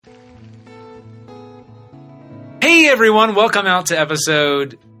Hey everyone, welcome out to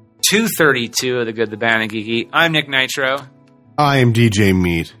episode 232 of The Good, the Bad, and the Geeky. I'm Nick Nitro. I am DJ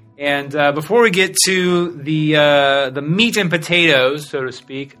Meat. And before we get to the meat and potatoes, so to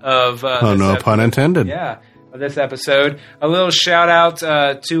speak, of no pun intended. Yeah, of this episode, a little shout out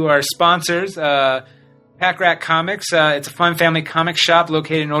to our sponsors, Pack Rat Comics. It's a fun family comic shop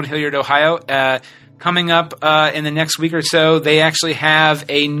located in Old Hilliard, Ohio. Coming up in the next week or so, they actually have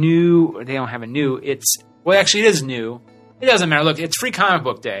a new. They don't have a new. Well, actually, it is new. It doesn't matter. Look, it's Free Comic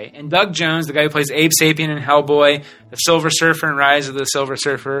Book Day. And Doug Jones, the guy who plays Abe Sapien in Hellboy, the Silver Surfer and Rise of the Silver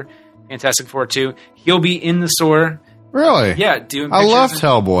Surfer, Fantastic Four 2, he'll be in the store. Really? Yeah, doing I pictures. loved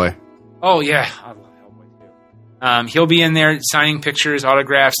Hellboy. Oh, yeah. I love Hellboy, too. He'll be in there signing pictures,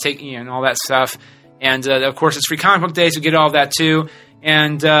 autographs, and all that stuff. And, of course, it's Free Comic Book Day, so get all that, too.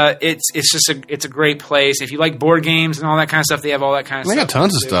 And it's a great place. If you like board games and all that kind of stuff, they have all that kind of stuff. They got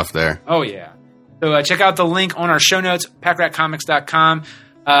tons of stuff there. Oh, yeah. So check out the link on our show notes, packratcomics.com.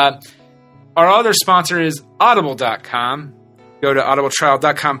 Our other sponsor is audible.com. Go to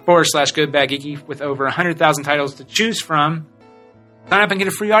audibletrial.com/goodbadgeeky with over 100,000 titles to choose from. Sign up and get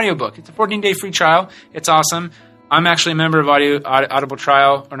a free audiobook. It's a 14-day free trial. It's awesome. I'm actually a member of Audible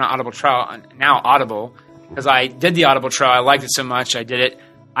Trial, or not Audible Trial, now Audible, because I did the Audible Trial. I liked it so much. I did it.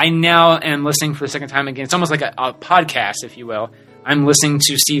 I now am listening for the second time again. It's almost like a podcast, if you will. I'm listening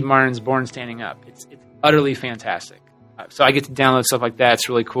to Steve Martin's Born Standing Up. It's utterly fantastic. So I get to download stuff like that. It's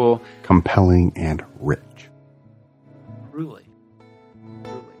really cool. Compelling and rich. Truly.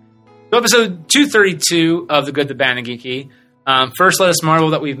 So episode 232 of The Good, the Bad, and the Geeky. First, let us marvel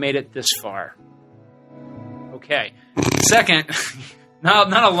that we've made it this far. Okay. Second,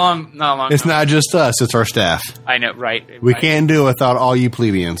 not a long. It's not just us. It's our staff. I know, right? We can't do it without all you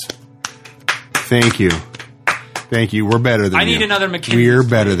plebeians. Thank you. Thank you. We're better than you. I need another McKinsey. We're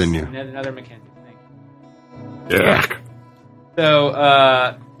better than you. Another McKinsey. Thank you. Yeah. So,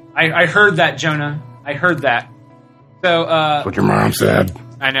 I heard that, Jonah. I heard that. So, that's what your mom said.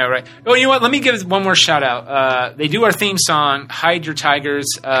 I know, right? Oh, you know what? Let me give one more shout out. They do our theme song, Hide Your Tigers.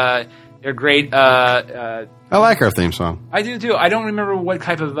 They're great. I like our theme song. I do too. I don't remember what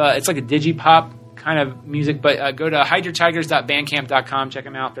type of, it's like a digipop kind of music, but go to hideyourtigers.bandcamp.com. Check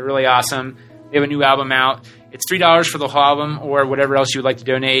them out. They're really awesome. They have a new album out. It's $3 for the whole album or whatever else you would like to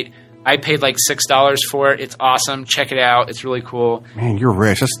donate. I paid like $6 for it. It's awesome. Check it out. It's really cool. Man, you're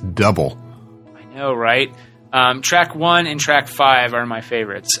rich. That's double. I know, right? Track 1 and track 5 are my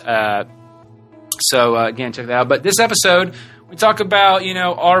favorites. So again, check that out. But this episode, we talk about,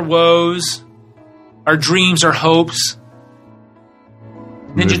 our woes, our dreams, our hopes,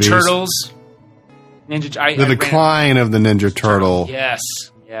 Ninja Turtles. The decline of the Ninja Turtle. Yes.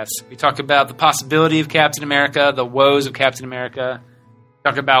 We talk about the possibility of Captain America, the woes of Captain America.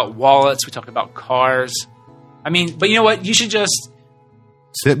 We talk about wallets. We talk about cars. I mean, but you know what? You should just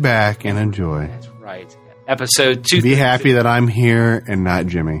sit back and enjoy. That's right. Episode 2. Be happy that I'm here and not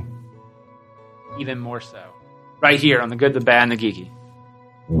Jimmy. Even more so. Right here on The Good, the Bad, and the Geeky.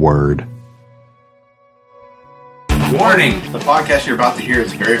 Word. Warning! The podcast you're about to hear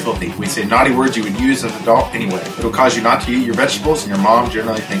is very filthy. We say naughty words you would use as an adult anyway. It'll cause you not to eat your vegetables, and your mom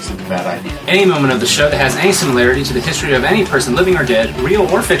generally thinks it's a bad idea. Any moment of the show that has any similarity to the history of any person living or dead, real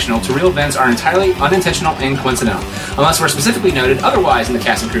or fictional, to real events are entirely unintentional and coincidental. Unless we're specifically noted otherwise in the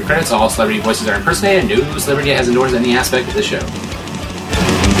cast and crew credits, all celebrity voices are impersonated, and no celebrity has endorsed any aspect of the show.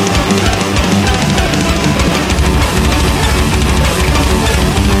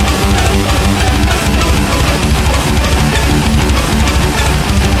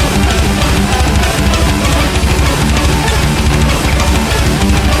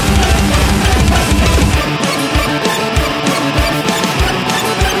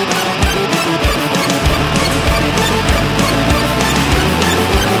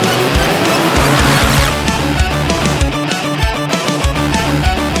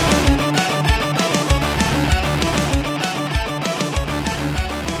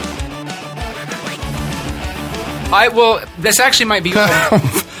 This actually might be...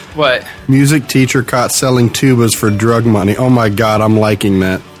 What? Music teacher caught selling tubas for drug money. Oh my God, I'm liking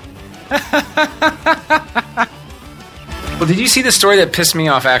that. Well, did you see the story that pissed me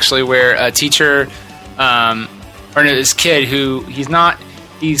off, actually, where a teacher, this kid he's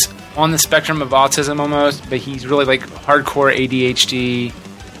on the spectrum of autism almost, but he's really like hardcore ADHD,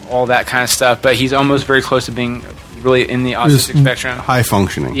 all that kind of stuff, but he's almost very close to being really in the autistic spectrum. High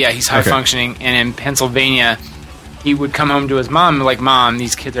functioning. Yeah, he's high functioning, and in Pennsylvania... He would come home to his mom like, Mom,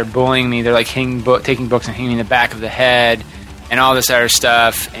 these kids are bullying me. They're like taking books and hitting me in the back of the head and all this other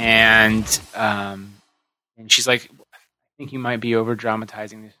stuff. And she's like, I think you might be over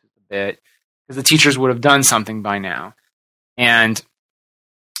dramatizing this a bit. because the teachers would have done something by now. And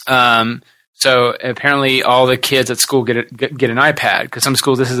so apparently all the kids at school get an iPad, because some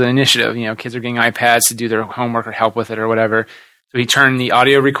schools, this is an initiative. Kids are getting iPads to do their homework or help with it or whatever. So he turned the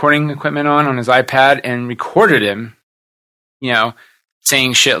audio recording equipment on his iPad and recorded him,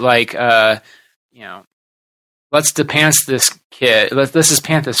 saying shit like, let's depants this kid. Let's just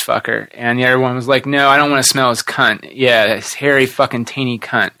pant this fucker. And the other one was like, no, I don't want to smell his cunt. Yeah, his hairy fucking teeny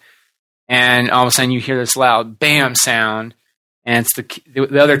cunt. And all of a sudden you hear this loud bam sound, and it's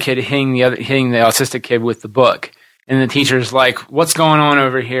the other kid hitting the autistic kid with the book. And the teacher's like, what's going on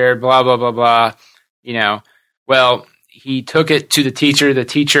over here? Blah, blah, blah, blah. Well, he took it to the teacher. The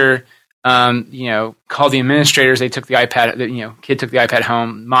teacher, called the administrators. They took the iPad, kid took the iPad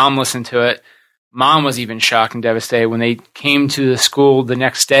home. Mom listened to it. Mom was even shocked and devastated. When they came to the school the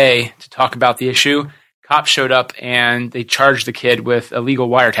next day to talk about the issue, cops showed up and they charged the kid with illegal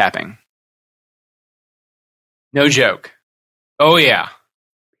wiretapping. No joke. Oh, yeah.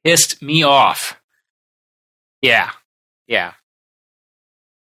 Pissed me off. Yeah. Yeah.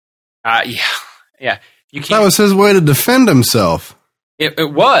 Yeah. That was his way to defend himself. It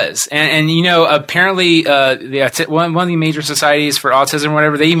was. And apparently one of the major societies for autism or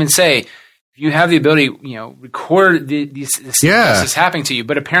whatever, they even say, if you have the ability, record this is happening to you.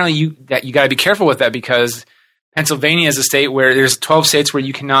 But apparently you got to be careful with that, because Pennsylvania is a state where there's 12 states where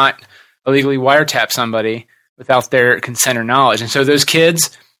you cannot illegally wiretap somebody without their consent or knowledge. And so those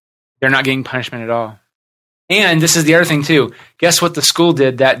kids, they're not getting punishment at all. And this is the other thing too. Guess what the school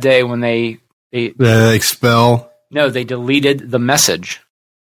did that day when they expel? No, they deleted the message.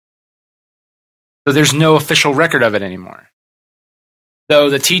 So there's no official record of it anymore. So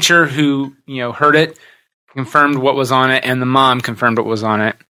the teacher who, heard it confirmed what was on it, and the mom confirmed what was on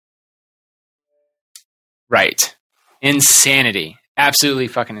it. Right. Insanity. Absolutely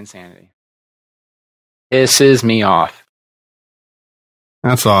fucking insanity. Pisses me off.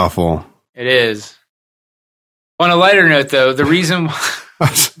 That's awful. It is. On a lighter note, though, the reason...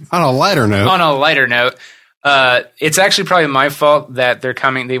 On a lighter note, it's actually probably my fault that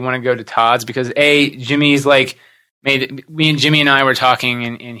they want to go to Todd's, because Jimmy's like... me and Jimmy and I were talking,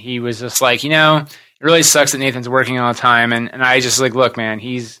 and he was just like, it really sucks that Nathan's working all the time. And I just like, look, man,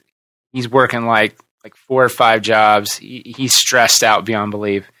 he's working like 4 or 5 jobs. He's stressed out beyond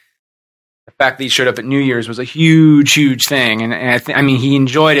belief. The fact that he showed up at New Year's was a huge, huge thing. And he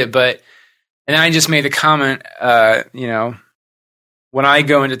enjoyed it, and then I just made the comment, when I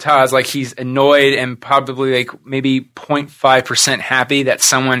go into Todd's, like, he's annoyed and probably like maybe 0.5% happy that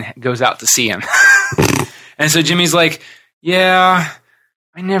someone goes out to see him. And so Jimmy's like, yeah,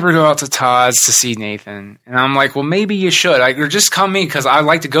 I never go out to Todd's to see Nathan. And I'm like, well, maybe you should. Or just come me, because I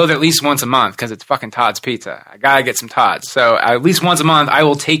like to go there at least once a month, because it's fucking Todd's Pizza. I got to get some Todd's. So at least once a month, I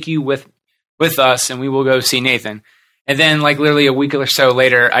will take you with us, and we will go see Nathan. And then, like, literally a week or so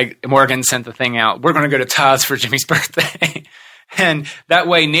later, Morgan sent the thing out. We're going to go to Todd's for Jimmy's birthday. And that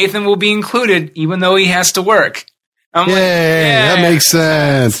way Nathan will be included, even though he has to work. I'm Yay, that makes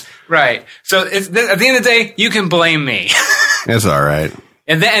sense. Right. So at the end of the day, you can blame me. That's all right.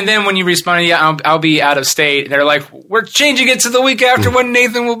 And then when you respond, I'll be out of state. They're like, we're changing it to the week after when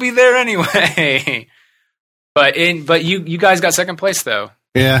Nathan will be there anyway. But you guys got second place, though.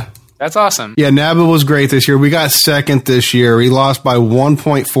 Yeah. That's awesome. Yeah, NABA was great this year. We got second this year. We lost by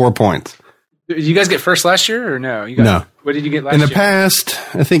 1.4 points. Did you guys get first last year or no? No. What did you get last year?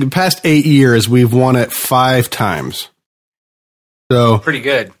 In the past 8 years, we've won it 5 times. So pretty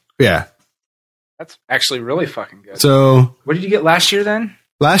good. Yeah. That's actually really fucking good. So what did you get last year then?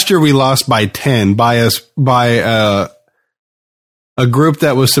 Last year we lost by 10 by a group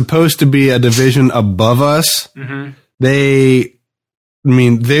that was supposed to be a division above us. Mm-hmm. They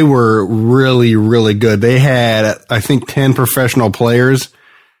were really, really good. They had, I think, 10 professional players.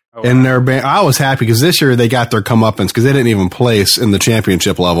 Oh, in their band. I was happy because this year they got their comeuppance because they didn't even place in the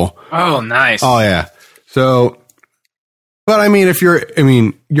championship level. Oh, nice. Oh, yeah. So, but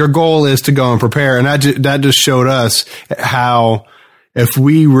your goal is to go and prepare. And that just showed us how if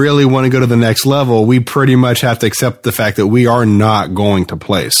we really want to go to the next level, we pretty much have to accept the fact that we are not going to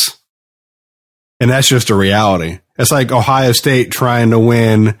place. And that's just a reality. It's like Ohio State trying to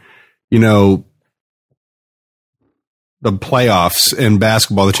win, the playoffs in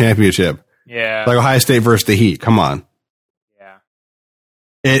basketball, the championship. Yeah. Like Ohio State versus the Heat. Come on. Yeah.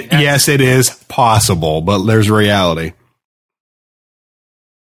 Yes, it is possible, but there's reality.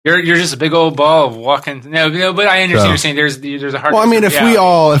 You're just a big old ball of walking. No, but I understand what you're saying. There's a hard. Well,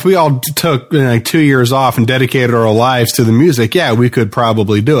 if we all took 2 years off and dedicated our lives to the music, yeah, we could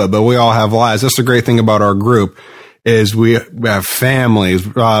probably do it. But we all have lives. That's the great thing about our group is we have families,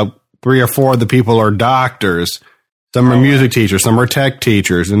 3 or 4 of the people are doctors. Some are music teachers. Some are tech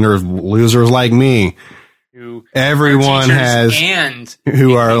teachers. And there's losers like me. Everyone has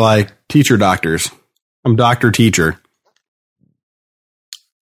who are like teacher doctors. I'm doctor teacher.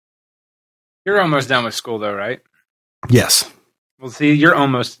 You're almost done with school, though, right? Yes. Well, see, you're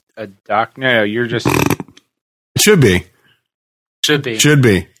almost a doc. No, you're just should be. Should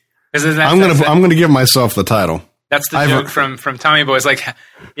be. I'm gonna give myself the title. That's the joke from Tommy Boy. It's like,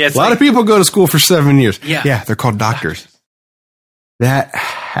 yeah, it's a lot of people go to school for 7 years. Yeah, they're called doctors. That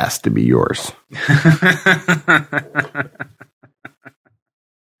has to be yours.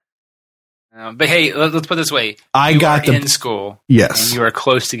 But hey, let's put it this way: I got in school, yes, and you are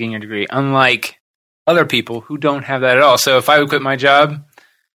close to getting your degree. Unlike other people who don't have that at all. So if I would quit my job,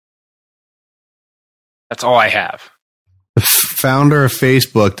 that's all I have. The founder of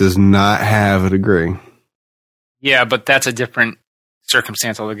Facebook does not have a degree. Yeah, but that's a different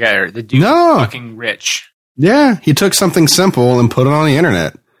circumstance altogether. The dude's fucking rich. Yeah, he took something simple and put it on the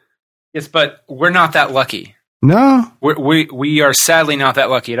internet. Yes, but we're not that lucky. No. We are sadly not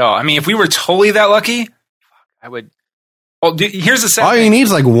that lucky at all. I mean, if we were totally that lucky, I would... Well, here's the sad all thing. You need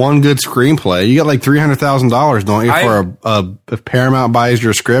is like one good screenplay. You got like $300,000, don't you, for if Paramount buys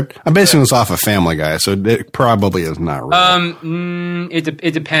your script? I basically was off of Family Guy, so it probably is not real.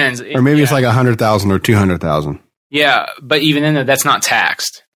 It depends. Or maybe it's like $100,000 or $200,000. Yeah, but even then, that's not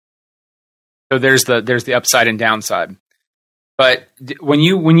taxed. So there's the upside and downside. But when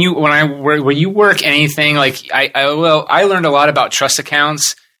you work anything like I learned a lot about trust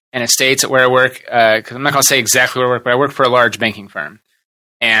accounts and estates at where I work, because I'm not going to say exactly where I work, but I work for a large banking firm.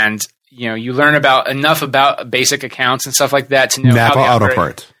 And, you learn enough about basic accounts and stuff like that to know Napa how they Auto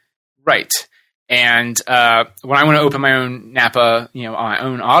Parts. Right. And when I want to open my own Napa, my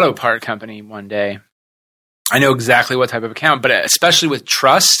own auto part company one day, I know exactly what type of account, but especially with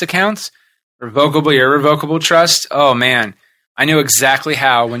trust accounts, revocable, irrevocable trust, oh, man. I know exactly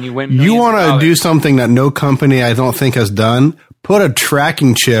how when you win. You want to do something that no company I don't think has done? Put a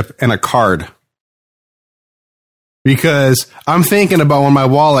tracking chip in a card. Because I'm thinking about when my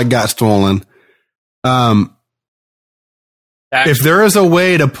wallet got stolen. If there is a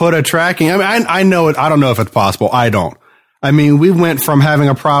way to put a tracking, I know it. I don't know if it's possible. I don't. I mean, we went from having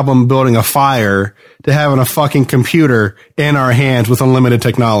a problem building a fire to having a fucking computer in our hands with unlimited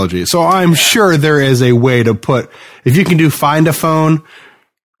technology. So I'm sure there is a way to if you can find a phone,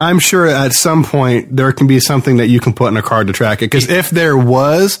 I'm sure at some point there can be something that you can put in a card to track it. Because if there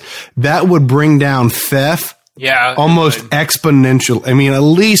was, that would bring down theft. Yeah, almost exponential. I mean, at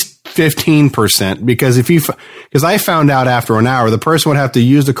least 15%. Because I found out after an hour, the person would have to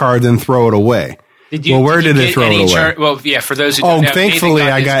use the card, then throw it away. Where did it throw it away? Well, yeah, for those who don't know, thankfully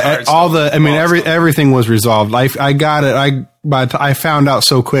I got all the. I mean, everything was resolved. I got it. I found out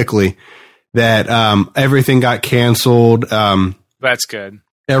so quickly that everything got canceled. That's good.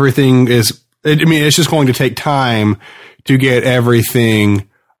 Everything is. It's just going to take time to get everything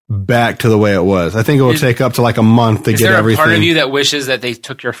back to the way it was. I think it will take up to like a month to get everything. Is there a part of you that wishes that they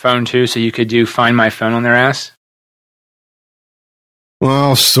took your phone too, so you could Find My Phone on their ass?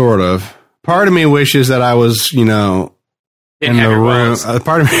 Well, sort of. Part of me wishes that I was, in the room. A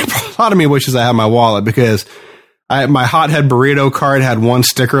lot of me wishes I had my wallet because my hothead burrito card had one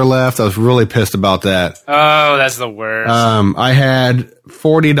sticker left. I was really pissed about that. Oh, that's the worst. I had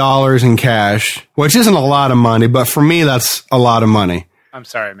 $40 in cash, which isn't a lot of money, but for me, that's a lot of money. I'm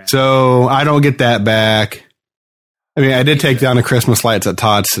sorry, man. So I don't get that back. I mean, I did take down the Christmas lights at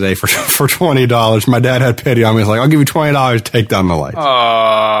Todd's today for $20. My dad had pity on me. He's like, I'll give you $20 to take down the lights.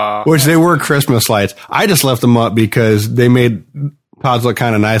 Aww. Which they were Christmas lights. I just left them up because they made Todd's look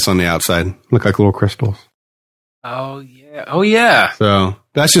kind of nice on the outside. Look like little crystals. Oh, yeah. Oh, yeah. So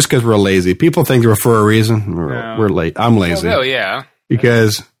that's just because we're lazy. People think we're for a reason. We're late. I'm lazy. Oh, yeah.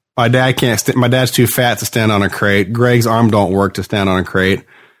 Because my dad can't. My dad's too fat to stand on a crate. Greg's arm don't work to stand on a crate.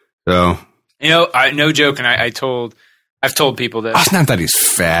 So... no joke, and I've told people that. It's not that he's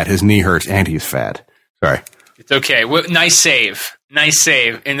fat. His knee hurts, and he's fat. Sorry. It's okay. Nice save.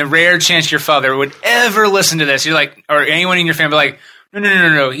 And the rare chance your father would ever listen to this, you're like, or anyone in your family, like,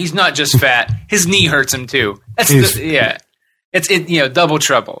 no. He's not just fat. His knee hurts him too. It's double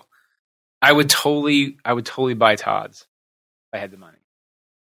trouble. I would totally buy Todd's if I had the money.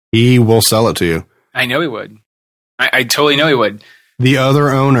 He will sell it to you. I know he would. I totally know he would. The other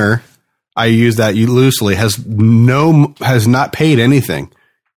owner. I use that loosely, has not paid anything.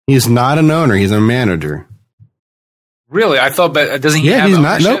 He's not an owner. He's a manager. Really? I thought, but doesn't he have he's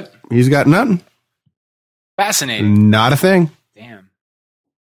ownership? Not. Nope. He's got nothing. Fascinating. Not a thing. Damn.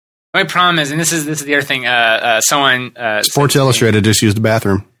 My problem is, and this is the other thing, someone... Sports Illustrated just used the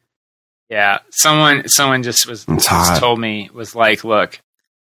bathroom. Yeah, someone just told me, was like, look,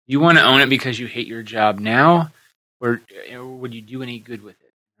 you want to own it because you hate your job now, or would you do any good with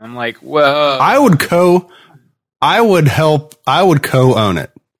it? I'm like, whoa. I would co-own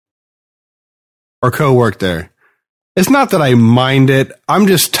it or co-work there. It's not that I mind it. I'm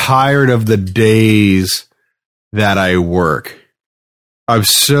just tired of the days that I work.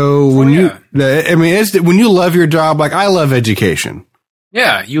 When you love your job, like I love education.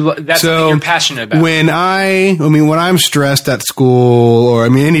 Yeah, that's something you're passionate about. When I'm stressed at school, or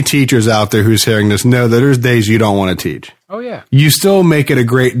any teachers out there who's hearing this know that there's days you don't want to teach. Oh yeah. You still make it a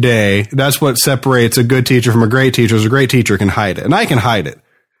great day. That's what separates a good teacher from a great teacher. Is a great teacher can hide it, and I can hide it.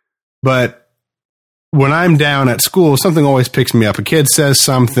 But when I'm down at school, something always picks me up. A kid says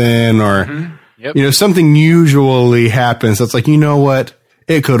something, or something usually happens. That's like, you know what?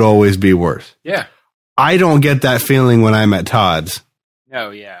 It could always be worse. Yeah. I don't get that feeling when I'm at Todd's.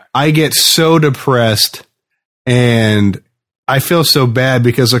 Oh, yeah. I get so depressed, and I feel so bad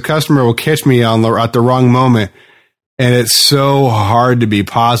because a customer will catch me at the wrong moment, and it's so hard to be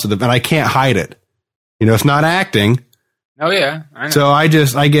positive, and I can't hide it. It's not acting. Oh, yeah. I know. So I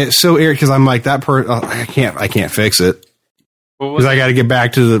get so irritated because I'm like, that person, I can't fix it because I got to get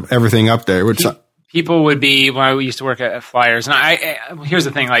back to everything up there. Which people would be, when I used to work at Flyers, and here's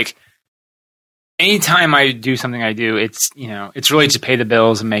the thing, like, anytime I do something I do, it's really to pay the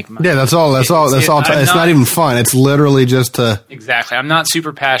bills and make money. Yeah, that's all. It's not even fun. It's literally just to. Exactly. I'm not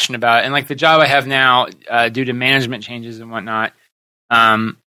super passionate about it. And like the job I have now, due to management changes and whatnot,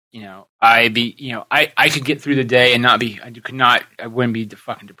 I could get through the day and I wouldn't be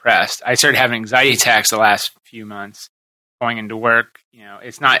fucking depressed. I started having anxiety attacks the last few months going into work.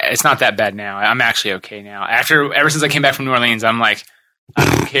 It's not that bad now. I'm actually okay now. Ever since I came back from New Orleans, I'm like, I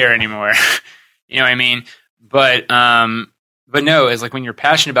don't care anymore. You know what I mean? But no, it's like when you're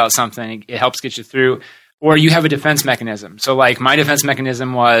passionate about something, it helps get you through, or you have a defense mechanism. So like my defense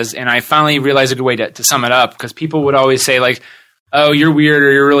mechanism was, and I finally realized a good way to sum it up, because people would always say like, oh, you're weird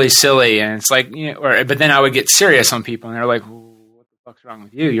or you're really silly. And it's like, but then I would get serious on people and they're like, what the fuck's wrong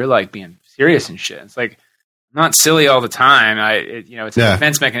with you? You're like being serious and shit. It's like, I'm not silly all the time. It's a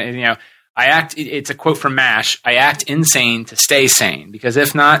defense mechanism. It's a quote from MASH. I act insane to stay sane, because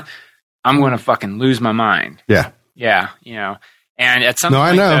if not, I'm going to fucking lose my mind. Yeah. Yeah. And at some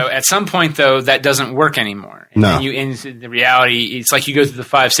point though, that doesn't work anymore. And then into the reality, it's like you go through the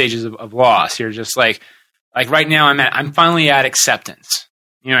 5 stages of loss. You're just like right now I'm finally at acceptance.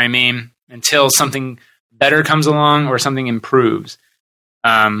 You know what I mean? Until something better comes along or something improves.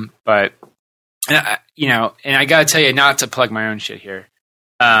 And I got to tell you, not to plug my own shit here.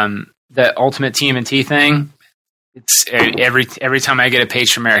 The Ultimate TMNT thing, it's every time I get a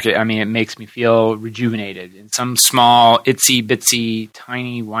page from Eric, it makes me feel rejuvenated in some small, itsy bitsy,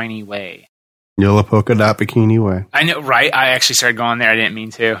 tiny, whiny way. Yellow polka dot bikini way. I know, right? I actually started going there. I didn't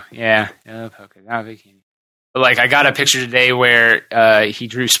mean to. Yeah, yellow polka dot bikini. But like, I got a picture today where he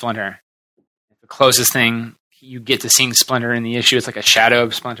drew Splinter. The closest thing you get to seeing Splinter in the issue, it's like a shadow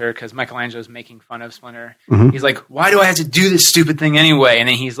of Splinter, because Michelangelo's making fun of Splinter. Mm-hmm. He's like, why do I have to do this stupid thing anyway? And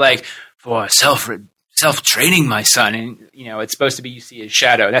then he's like, for self-training, my son. And, it's supposed to be, you see his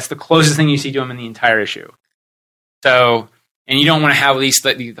shadow. That's the closest thing you see to him in the entire issue. So, and you don't want to have at least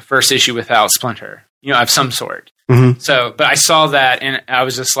the first issue without Splinter, of some sort. Mm-hmm. So, but I saw that and I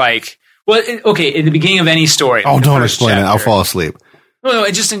was just like, well, okay, at the beginning of any story. Oh, don't explain it. I'll fall asleep. No,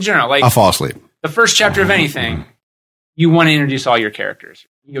 just in general. Like, I'll fall asleep. The first chapter of anything, you want to introduce all your characters.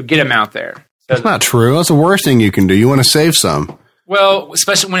 Get them out there. So, that's not true. That's the worst thing you can do. You want to save some. Well,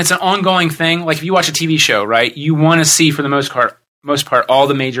 especially when it's an ongoing thing, like if you watch a TV show, right? You want to see, for the most part, all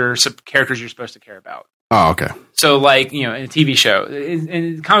the major characters you're supposed to care about. Oh, okay. So, like, in a TV show,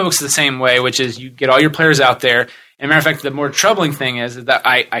 and comic books are the same way, which is you get all your players out there. And matter of fact, the more troubling thing is that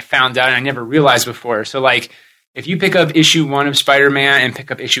I found out and I never realized before. So, like, if you pick up issue 1 of Spider-Man and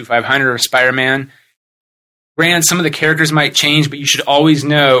pick up issue 500 of Spider-Man, granted, some of the characters might change, but you should always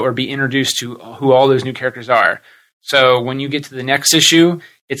know or be introduced to who all those new characters are. So when you get to the next issue,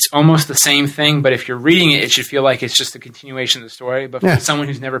 it's almost the same thing, but if you're reading it, it should feel like it's just a continuation of the story. But for someone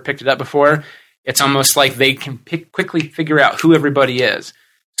who's never picked it up before, it's almost like they can quickly figure out who everybody is.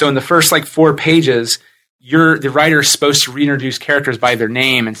 So in the first 4 pages, the writer is supposed to reintroduce characters by their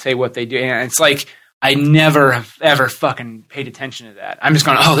name and say what they do. And it's like, I never have ever fucking paid attention to that. I'm just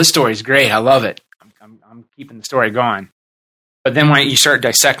going, oh, this story's great. I love it. I'm keeping the story going. But then when you start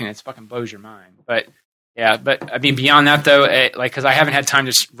dissecting it, it fucking blows your mind. But yeah, but beyond that though, because I haven't had time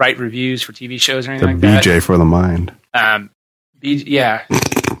to write reviews for TV shows or anything like that. BJ for the mind. Yeah.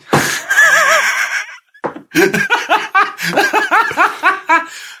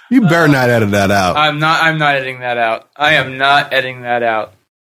 You better not edit that out. I'm not editing that out. I am not editing that out.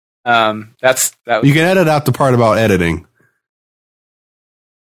 You can edit out the part about editing.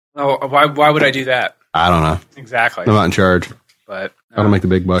 Oh, why would I do that? I don't know. Exactly. I'm not in charge. But I don't make the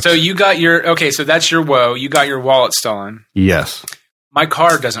big bucks. So you got so that's your woe. You got your wallet stolen. Yes. My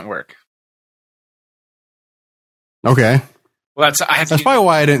car doesn't work. Okay. Well, that's probably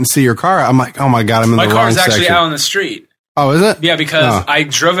why I didn't see your car. I'm like, oh my God, I'm in the wrong section. My car's actually out on the street. Oh, is it? Yeah, because I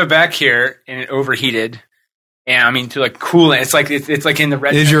drove it back here and it overheated. And I mean, to like cool it. It's like in the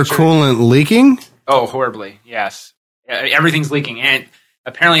red. Is your coolant leaking? Oh, horribly. Yes. Everything's leaking. And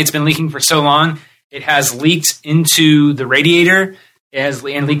apparently it's been leaking for so long. It has leaked into the radiator. It has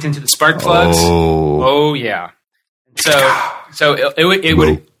leaked into the spark plugs. Oh yeah. So it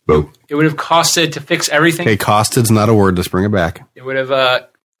would have costed to fix everything. Okay, costed's not a word. Let's bring it back. It would have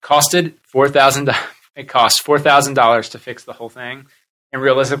costed $4,000. It cost $4,000 to fix the whole thing. And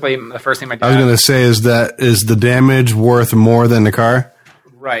realistically, the first thing my dad... I was going to say, is the damage worth more than the car?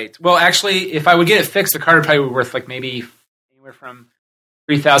 Right. Well, actually, if I would get it fixed, the car would probably be worth like maybe anywhere from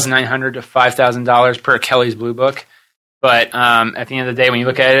 $3,900 to $5,000 per Kelly's Blue Book. But at the end of the day, when you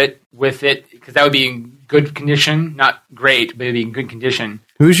look at it with it, because that would be in good condition, not great, but it'd be in good condition.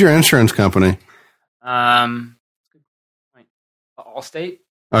 Who's your insurance company? Allstate.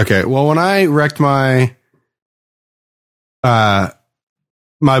 Okay. Well, when I wrecked the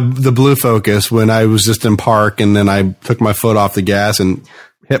Blue Focus, when I was just in park and then I took my foot off the gas and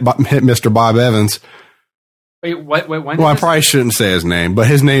hit Mr. Bob Evans. Wait, what? Well, I probably shouldn't say his name, but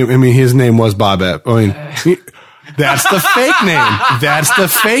his name was Bob Evans. I mean, that's the fake name. That's the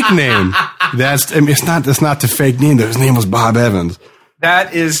fake name. It's not the fake name. His name was Bob Evans.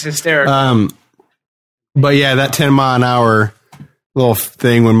 That is hysterical. But yeah, that 10 mile an hour little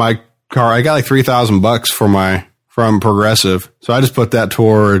thing when my car, I got like $3,000 from Progressive. So I just put that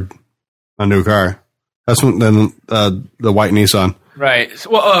toward a new car. That's when the white Nissan. Right.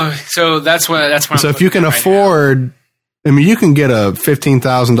 Well, so that's when. So if you can afford, you can get a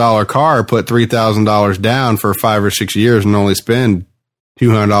 $15,000 car, put $3,000 down for 5 or 6 years and only spend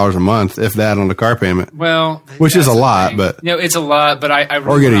 $200 a month, if that, on the car payment. Well, which is a lot, but it's a lot. But I really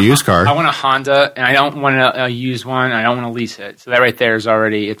or get a used car. I want a Honda, and I don't want a used one. I don't want to lease it. So that right there is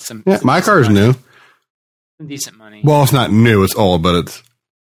already my car is new. Some decent money. Well, it's not new; it's old, but it's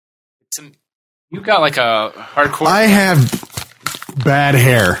you got like a hardcore. I have bad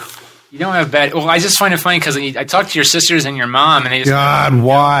hair. You don't have bad. Well, I just find it funny because I talked to your sisters and your mom, and they just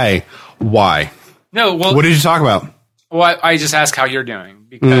why? No, well, what did you talk about? Well, I just ask how you're doing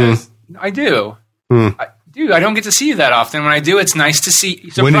because I do. I don't get to see you that often. When I do, it's nice to see.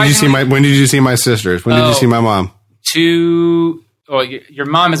 When did you see my sisters? When did you see my mom? Well, your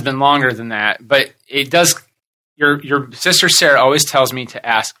mom has been longer than that, but it does. Your sister Sarah always tells me to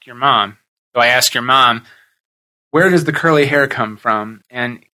ask your mom. So I ask your mom, where does the curly hair come from?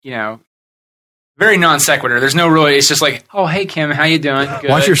 And very non sequitur. There's no really. It's just like, oh, hey Kim, how you doing? Good,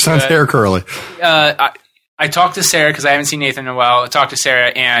 why's your son's hair curly? I talked to Sarah because I haven't seen Nathan in a while. I talked to Sarah,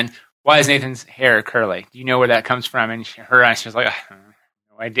 and why is Nathan's hair curly? Do you know where that comes from? And her answer was like,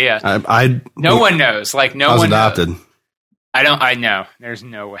 no idea. No one knows. Like no one. I was adopted. Knows. I know. There's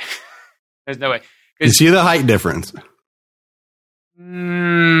no way. There's no way. You see the height difference?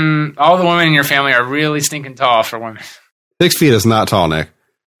 All the women in your family are really stinking tall for women. 6 feet is not tall, Nick.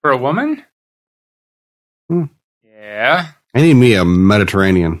 For a woman? Yeah. I need me a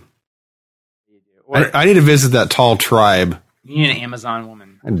Mediterranean. I need to visit that tall tribe. You need an Amazon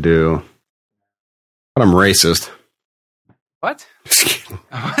woman. I do. But I'm racist. What?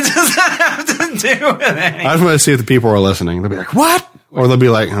 What does that have to do with anything? I just want to see if the people are listening. They'll be like, what? Or they'll be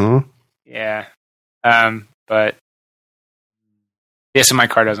like, huh? Yeah. But yeah, so my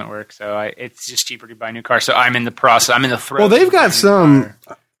car doesn't work. So it's just cheaper to buy a new car. So I'm in the process. I'm in the throes. Well, they've got some.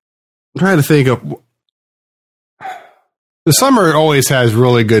 I'm trying to think of. The summer always has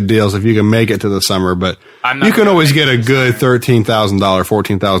really good deals if you can make it to the summer, but you can always get a good $13,000,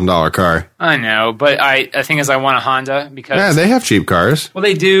 $14,000 car. I know, but the thing is, I want a Honda because they have cheap cars. Well,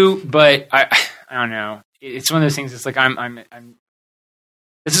 they do, but I don't know. It's one of those things. It's like I'm.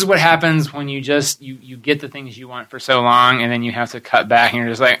 This is what happens when you just you get the things you want for so long, and then you have to cut back, and you're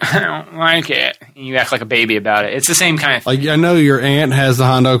just like, I don't like it, and you act like a baby about it. It's the same kind of thing. Like, I know your aunt has the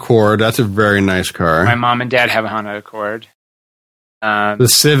Honda Accord. That's a very nice car. My mom and dad have a Honda Accord. The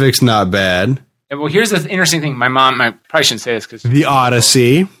Civic's not bad. Well, here's the interesting thing. My mom, I probably shouldn't say this because the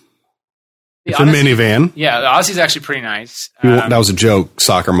Odyssey. It's a minivan. Yeah, the Odyssey's actually pretty nice. That was a joke,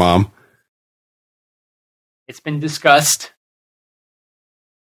 soccer mom. It's been discussed.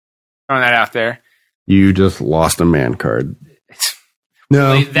 Throwing that out there. You just lost a man card.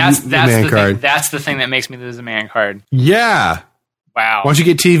 No, Really? That's man the card. thing. That's the thing that makes me lose a man card. Yeah. Wow. Why don't you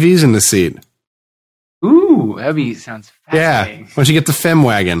get TVs in the seat? Ooh, sounds Yeah. fascinating. Why don't you get the Fem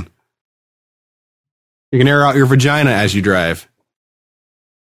wagon? You can air out your vagina as you drive.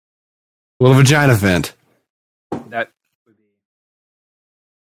 A little vagina vent. That would be.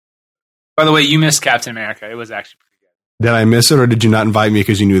 By the way, you missed Captain America. It was actually pretty good. Did I miss it, or did you not invite me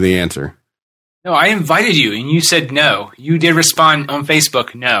because you knew the answer? No, I invited you, and you said no. You did respond on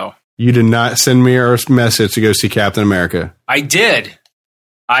Facebook, no. You did not send me a message to go see Captain America. I did.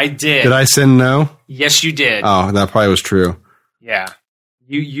 Did I send no? Yes, you did. Oh, that probably was true. Yeah.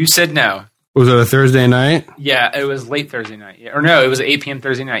 You said no. Was it a Thursday night? Yeah, it was late Thursday night. Yeah. Or no, it was 8 p.m.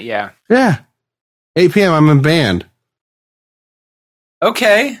 Thursday night, yeah. Yeah. 8 p.m. I'm in band.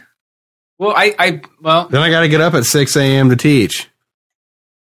 Okay. Well, well, Then I got to get up at 6 a.m. to teach.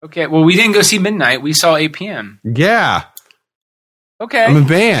 okay. Well, we didn't go see Midnight. We saw 8 p.m. Yeah. Okay. I'm in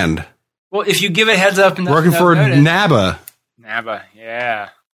band. Well, if you give a heads up and Working for NABA. NABA, yeah.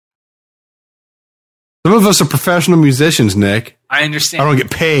 Some of us are professional musicians, Nick. I understand. I don't get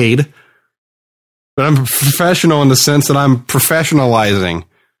paid. But I'm professional in the sense that I'm professionalizing.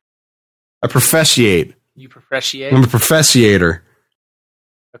 I professiate. You professiate? I'm a professiator.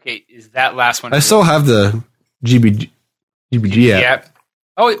 Okay, is that last one? I still have the GBG app. Yeah.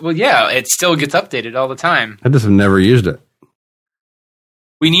 Oh, well, yeah, it still gets updated all the time. I just have never used it.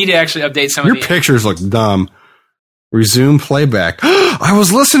 We need to actually update some Your of the... pictures look dumb. Resume playback. I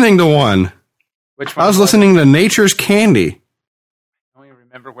was listening to one. Which one? I was listening to Nature's Candy. I don't even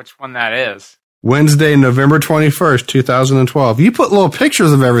remember which one that is. Wednesday, November 21st, 2012. You put little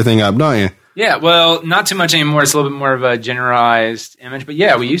pictures of everything up, don't you? Yeah, well, not too much anymore. It's a little bit more of a generalized image. But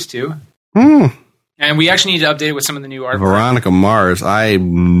yeah, we used to. And we actually need to update it with some of the new art. Veronica Mars. I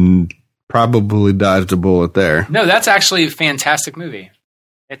probably dodged a bullet there. No, that's actually a fantastic movie.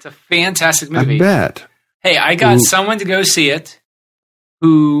 It's a fantastic movie. I bet. Hey, I got someone to go see it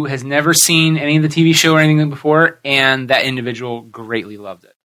who has never seen any of the TV show or anything before, and that individual greatly loved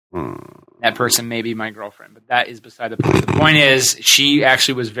it. That person may be my girlfriend, but that is beside the point. The point is, she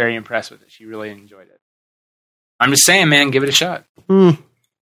actually was very impressed with it. She really enjoyed it. I'm just saying, man, give it a shot.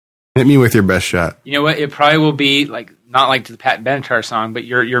 Hit me with your best shot. You know what? It probably will be like not like the Pat Benatar song, but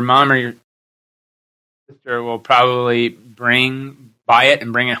your mom or your sister will probably buy it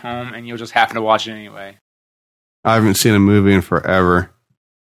and bring it home, and you'll just happen to watch it anyway. I haven't seen a movie in forever.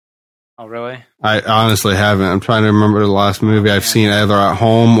 Oh, really? I honestly haven't. I'm trying to remember the last movie I've seen either at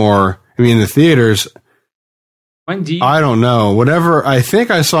home or, in the theaters. When do you? I don't know. Whatever. I think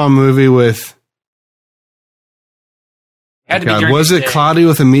I saw a movie with. Was it Cloudy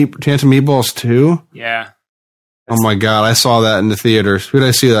with a Chance of Meatballs 2? Yeah. Oh my God. I saw that in the theaters. Who did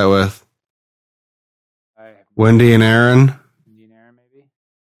I see that with? Wendy and Aaron? Wendy and Aaron, maybe?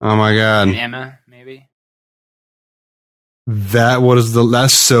 Oh my God. And Emma, maybe?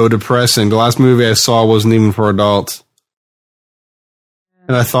 That's so depressing. The last movie I saw wasn't even for adults.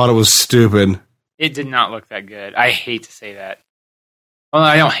 And I thought it was stupid. It did not look that good. I hate to say that. Well,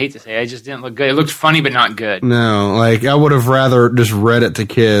 I don't hate to say it. It just didn't look good. It looked funny, but not good. No, I would have rather just read it to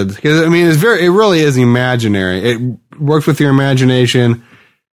kids. Because, it really is imaginary. It works with your imagination.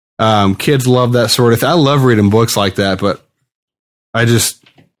 Kids love that sort of thing. I love reading books like that, but that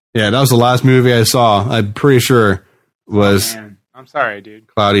was the last movie I saw. I'm pretty sure was I'm sorry, dude.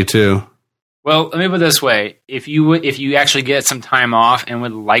 Cloudy 2. Well, let me put it this way. If you actually get some time off and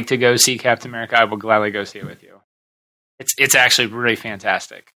would like to go see Captain America, I will gladly go see it with you. It's actually really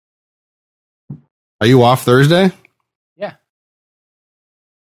fantastic. Are you off Thursday? Yeah.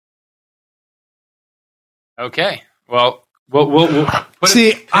 Okay. Well, we'll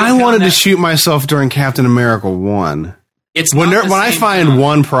I wanted to shoot myself during Captain America 1. It's when I find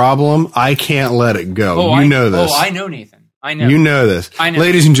one problem, I can't let it go. You know this. Oh, I know, Nathan. I know. You know this. I know.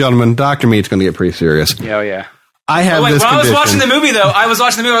 Ladies and gentlemen, Dr. Meat's going to get pretty serious. Yeah. I have this When I was condition. watching the movie, though, I was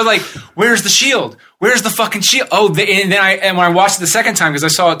like, where's the shield? Where's the fucking shield? Oh, and when I watched it the second time, because I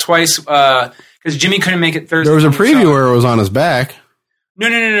saw it twice, because Jimmy couldn't make it Thursday. There was a preview where it was on his back.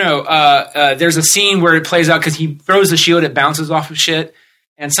 No. There's a scene where it plays out because he throws the shield, it bounces off of shit,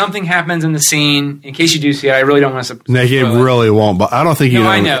 and something happens in the scene. In case you do see it, I really don't want to spoil it. Really won't, but I don't think you know.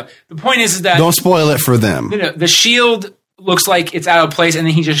 No, I know. The point is that... Don't spoil it for them. The shield looks like it's out of place, and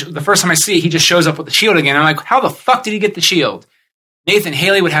then the first time I see it, he just shows up with the shield again. I'm like, how the fuck did he get the shield? Nathan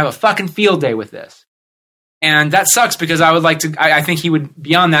Haley would have a fucking field day with this. And that sucks because I think he would,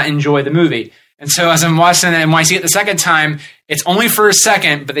 beyond that, enjoy the movie. And so as I'm watching it, and when I see it the second time, it's only for a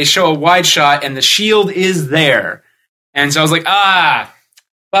second, but they show a wide shot, and the shield is there. And so I was like,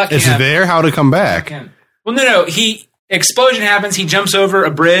 fuck It's him. there? How to come back? Well, no. explosion happens. He jumps over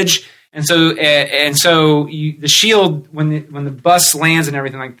a bridge, and so the shield when the bus lands and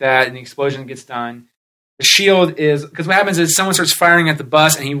everything like that, and the explosion gets done. The shield is because what happens is someone starts firing at the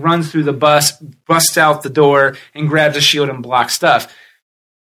bus, and he runs through the bus, busts out the door, and grabs the shield and blocks stuff.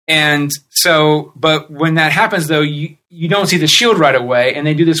 And so, but when that happens, though, you don't see the shield right away, and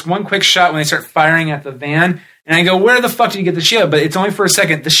they do this one quick shot when they start firing at the van. And I go, where the fuck did you get the shield? But it's only for a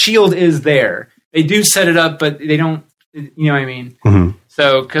second. The shield is there. They do set it up, but they don't. You know what I mean? Mm-hmm.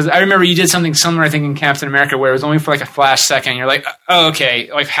 So, because I remember you did something similar, I think, in Captain America, where it was only for like a flash second. You're like, oh, okay.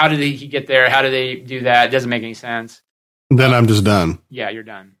 Like, how did he get there? How did they do that? It doesn't make any sense. Then I'm just done. Yeah, you're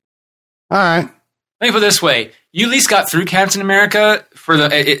done. All right. Let me put it this way: you at least got through Captain America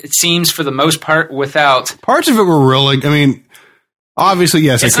it seems for the most part without parts of it were really. I mean, obviously,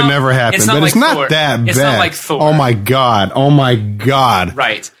 yes, it could never happen, but it's not that bad. It's not like Thor. Oh my god!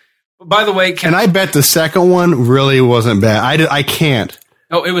 Right. By the way, and I bet the second one really wasn't bad. I can't.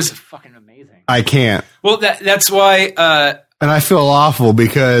 Oh, it was fucking amazing. I can't. Well, that's why. And I feel awful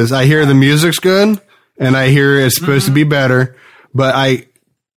because I hear the music's good and I hear it's supposed to be better, but I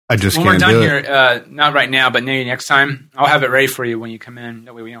just can't do it. When we're done here, not right now, but maybe next time, I'll have it ready for you when you come in.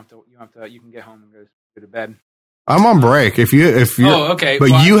 That way, you can get home and go to bed. I'm on break. If you, oh, okay.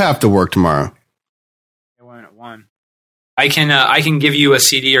 But you have to work tomorrow. I went at 1. I can give you a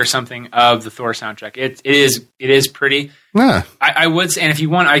CD or something of the Thor soundtrack. It is pretty. Yeah. I would say, and if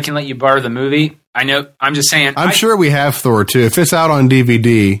you want, I can let you borrow the movie. I know. I'm just saying. I'm sure we have Thor too. If it's out on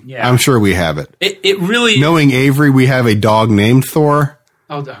DVD, yeah. I'm sure we have it. It really. Knowing Avery, we have a dog named Thor.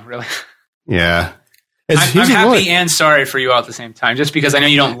 Oh, really? Yeah. I'm happy and sorry for you all at the same time, just because I know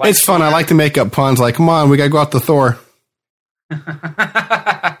you don't like. It's fun. Thor. I like to make up puns. Like, come on, we gotta go out to Thor. It's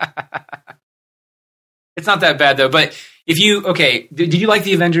not that bad though, but. If you did you like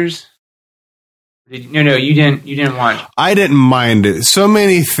the Avengers? No, you didn't. You didn't watch. I didn't mind it. So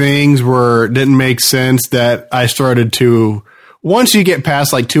many things didn't make sense that I started to. Once you get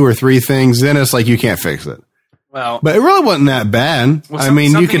past like 2 or 3 things, then it's like you can't fix it. Well, but it really wasn't that bad. Well, I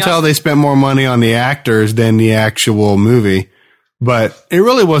mean, you could tell they spent more money on the actors than the actual movie, but it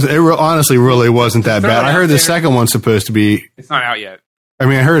really wasn't. It honestly really wasn't that bad. I heard the second one's supposed to be. It's not out yet. I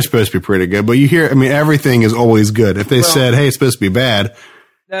mean, I heard it's supposed to be pretty good, but you hear, I mean, everything is always good. If they said, hey, it's supposed to be bad,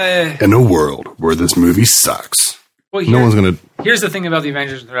 in a world where this movie sucks, no one's going to. Here's the thing about the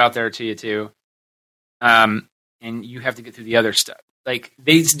Avengers, they're out there to you, too. And you have to get through the other stuff. Like,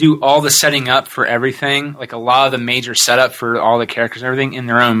 they do all the setting up for everything, like a lot of the major setup for all the characters and everything in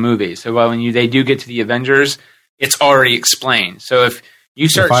their own movies. So when they do get to the Avengers, it's already explained. So if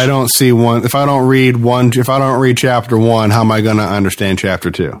I don't read chapter 1, how am I going to understand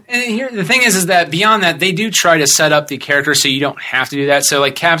chapter 2? And here, the thing is that beyond that, they do try to set up the character so you don't have to do that. So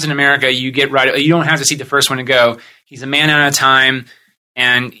like Captain America, you don't have to see the first one to go. He's a man out of time,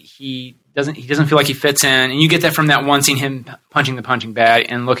 and he doesn't feel like he fits in. And you get that from that one scene, him punching the punching bag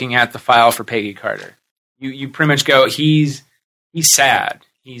and looking at the file for Peggy Carter. You pretty much go, he's sad.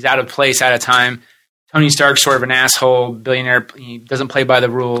 He's out of place, out of time. Tony Stark's sort of an asshole billionaire. He doesn't play by the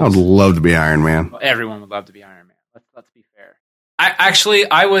rules. I would love to be Iron Man. Well, everyone would love to be Iron Man. Let's be fair.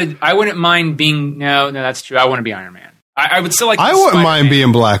 I wouldn't mind being. No, that's true. I want to be Iron Man. I would still like. I wouldn't mind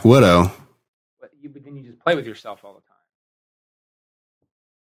being Black Widow. But then you just play with yourself all the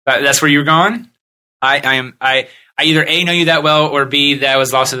time. That's where you're going. I either A, know you that well, or B, that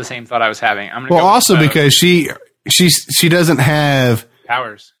was also the same thought I was having. I'm gonna go also because she doesn't have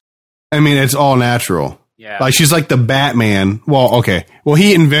powers. I mean, it's all natural. Yeah. Like, she's like the Batman. Well, okay. Well,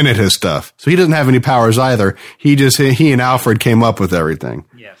 he invented his stuff, so he doesn't have any powers either. He and Alfred came up with everything.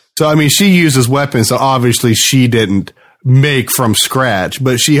 Yes. So, I mean, she uses weapons, so obviously she didn't make from scratch,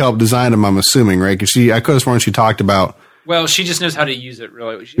 but she helped design them, I'm assuming, right? Because I could have sworn she talked about. Well, she just knows how to use it,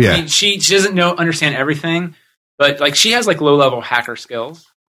 really. Yeah. I mean, she doesn't understand everything, but like she has like low-level hacker skills,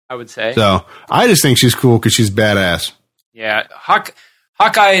 I would say. So, I just think she's cool because she's badass. Yeah.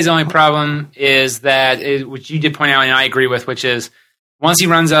 Hawkeye's only problem is that, which you did point out and I agree with, which is once he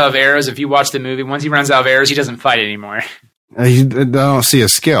runs out of arrows, if you watch the movie, once he runs out of arrows, he doesn't fight anymore. I don't see a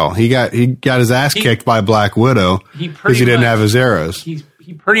skill. He got his ass kicked by Black Widow because he didn't have his arrows. He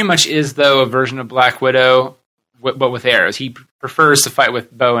pretty much is, though, a version of Black Widow, but with arrows. He prefers to fight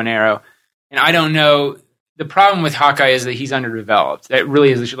with bow and arrow. And I don't know. The problem with Hawkeye is that he's underdeveloped. That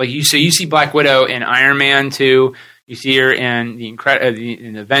really is like you. So you see Black Widow in Iron Man 2. You see her in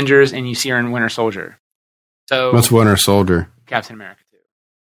the Avengers, and you see her in Winter Soldier. So what's Winter Soldier? Captain America 2.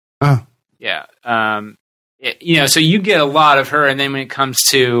 Oh, yeah. So you get a lot of her, and then when it comes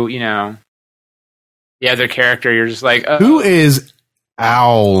to the other character, you're just like, oh. Who is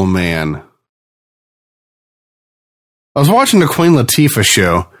Owlman? I was watching the Queen Latifah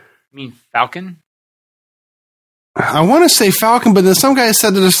show. You mean Falcon? I want to say Falcon, but then some guy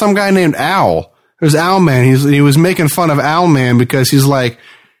said that there's some guy named Owl. There's Owlman. He was making fun of Owlman because he's like,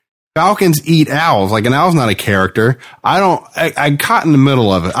 Falcons eat owls. Like, an owl's not a character. I caught in the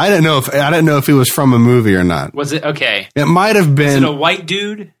middle of it. I didn't know if he was from a movie or not. Was it okay? It might have been. Is it a white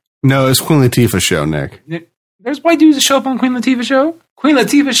dude? No, it's Queen Latifah show, Nick. There's white dudes that show up on Queen Latifah show. Queen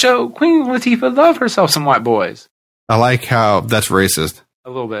Latifah love herself some white boys. I like how that's racist. A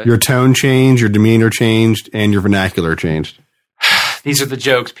little bit. Your tone changed, your demeanor changed, and your vernacular changed. These are the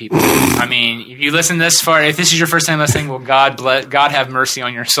jokes, people. I mean, if you listen this far, if this is your first time listening, well, God have mercy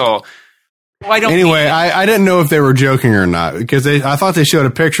on your soul. Well, I didn't know if they were joking or not, because I thought they showed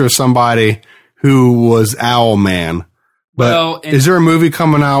a picture of somebody who was Owlman. But is there a movie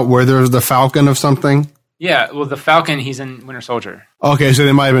coming out where there's the Falcon of something? Yeah, well, the Falcon, he's in Winter Soldier. Okay, so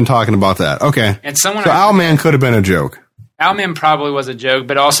they might have been talking about that. Okay. And so Owlman could have been a joke. Owlman probably was a joke,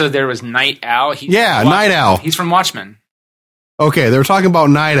 but also there was Night Owl. Night Owl. He's from Watchmen. Okay, they were talking about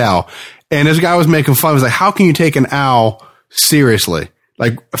Night Owl, and this guy was making fun. He was like, how can you take an owl seriously?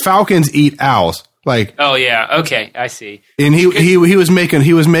 Like, falcons eat owls. Like, oh yeah, okay, I see. And he was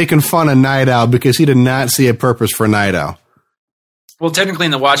making fun of Night Owl because he did not see a purpose for Night Owl. Well, technically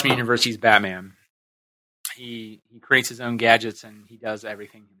in the Watchmen universe, he's Batman. He creates his own gadgets and he does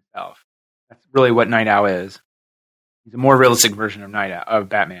everything himself. That's really what Night Owl is. He's a more realistic version of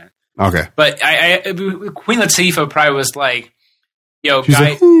Batman. Okay, but Queen Latifah probably was like, "Yo, she's guy,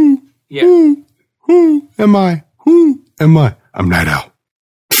 like, who am I? Who am I? I'm Night Owl."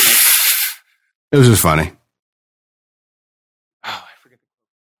 It was just funny. Oh, I forget.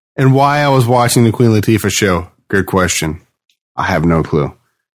 And why I was watching the Queen Latifah show? Good question. I have no clue.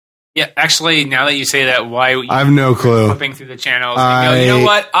 Yeah, actually, now that you say that, I have no clue. Flipping through the channels, you know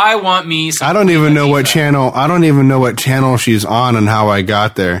what? I want me. I don't even know what channel. I don't even know what channel she's on and how I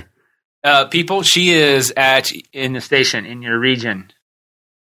got there. People, she is in the station in your region.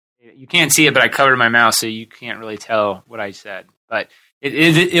 You can't see it, but I covered my mouth, so you can't really tell what I said. But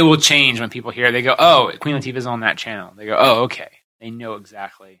it will change when people hear it. They go, "Oh, Queen Latifah's on that channel." They go, "Oh, okay." They know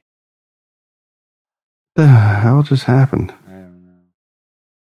exactly. The hell just happened? I don't know.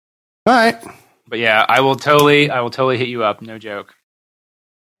 All right, but yeah, I will totally hit you up. No joke.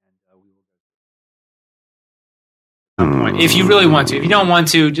 If you really want to. If you don't want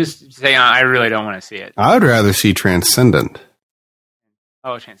to, just say, I really don't want to see it. I would rather see Transcendent.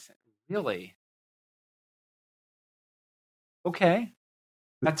 Oh, Transcendent. Really? Okay.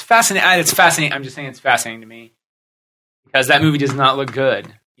 That's fascinating. It's fascinating. I'm just saying it's fascinating to me. Because that movie does not look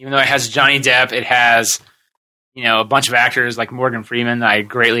good. Even though it has Johnny Depp, it has, a bunch of actors like Morgan Freeman that I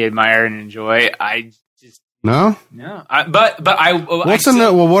greatly admire and enjoy. No. What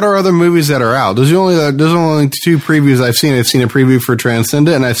are other movies that are out? There's only two previews I've seen. I've seen a preview for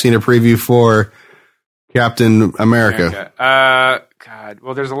Transcendent, and I've seen a preview for Captain America. God.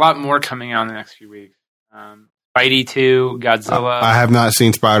 Well, there's a lot more coming out in the next few weeks. Spidey 2, Godzilla. I have not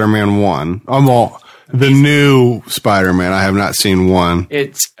seen Spider-Man 1. The new Spider-Man. I have not seen 1.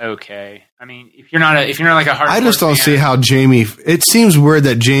 It's okay. I mean, if you're not like a hardcore I just don't fan, see how it seems weird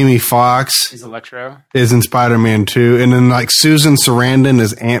that Jamie Foxx is Electro, is in Spider-Man 2, and then like Susan Sarandon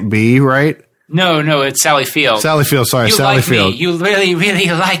is Aunt B, right? No, it's Sally Field. Sally Field, sorry, Sally Field. You really,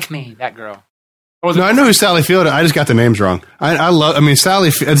 really like me, that girl. No, I know who Sally Field is. I just got the names wrong. Sally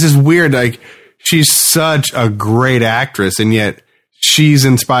Field, it's just weird, like, she's such a great actress, and yet she's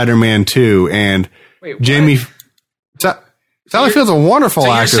in Spider-Man 2, and Jamie... Sally Field's a wonderful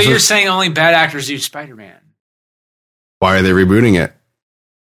actress. So you're saying only bad actors do Spider-Man? Why are they rebooting it?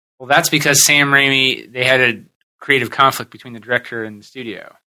 Well, that's because Sam Raimi, they had a creative conflict between the director and the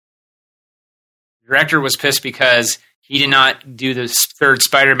studio. The director was pissed because he did not do the third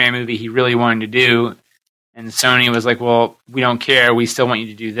Spider-Man movie he really wanted to do. And Sony was like, well, we don't care. We still want you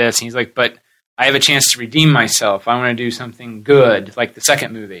to do this. And he's like, but I have a chance to redeem myself. I want to do something good, like the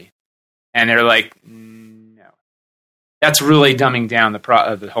second movie. And they're like... That's really dumbing down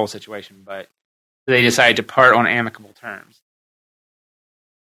the whole situation, but they decided to part on amicable terms.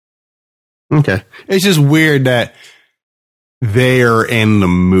 Okay. It's just weird that they're in the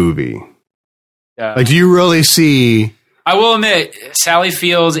movie. Like, do you really see... I will admit, Sally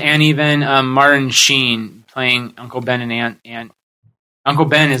Fields and even Martin Sheen playing Uncle Ben and Aunt... Uncle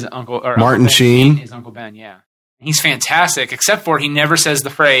Ben is Uncle... Or Martin Uncle ben Sheen? Is Uncle Ben, yeah. He's fantastic, except for he never says the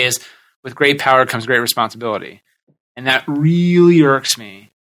phrase, with great power comes great responsibility. And that really irks me.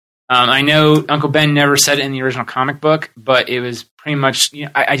 I know Uncle Ben never said it in the original comic book, but it was pretty much,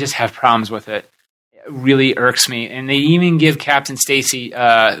 I just have problems with it. It really irks me. And they even give Captain Stacy,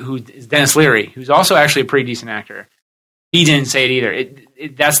 who is Dennis Leary, who's also actually a pretty decent actor. He didn't say it either.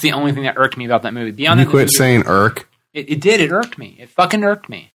 That's the only thing that irked me about that movie. Beyond you that, quit saying irk. It did. It irked me. It fucking irked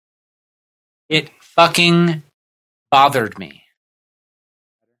me. It fucking bothered me.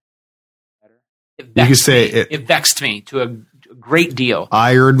 You could say it vexed me to a great deal.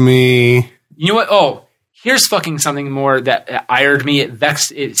 Ired me. You know what? Oh, here's fucking something more that ired me.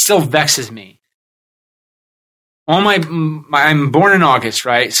 It still vexes me. I'm born in August,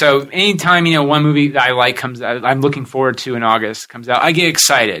 right? So anytime, one movie that I like comes out, I'm looking forward to in August comes out, I get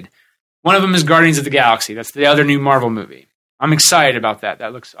excited. One of them is Guardians of the Galaxy. That's the other new Marvel movie. I'm excited about that.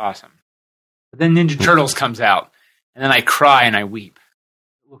 That looks awesome. But then Ninja Turtles comes out, and then I cry and I weep.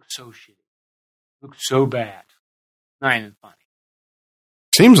 It looks so shitty. It looks so bad. Not even funny.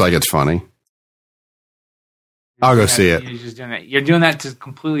 Seems like it's funny. I'll go see it. You're just doing that. You're doing that to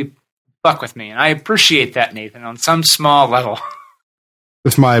completely fuck with me, and I appreciate that, Nathan, on some small level.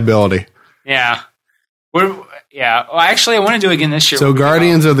 It's my ability. Yeah. Well, actually, I want to do it again this year. So,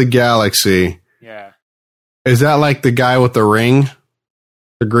 Guardians of the Galaxy. Yeah. Is that like the guy with the ring?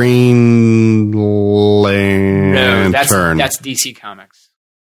 The Green Lantern? No, that's DC Comics.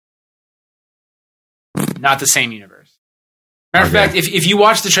 Not the same universe. Matter of fact, if you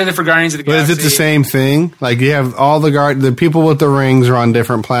watch the trailer for Guardians of the Galaxy... But is it the same thing? Like, you have all the people with the rings are on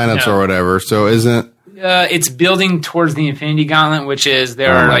different planets or whatever, so isn't... it's building towards the Infinity Gauntlet, which is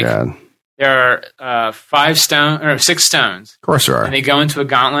there are 6 stones. Of course there are. And they go into a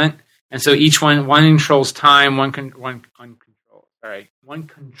gauntlet, and so each one controls time, one controls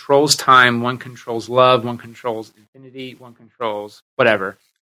time, one controls love, one controls infinity, one controls whatever.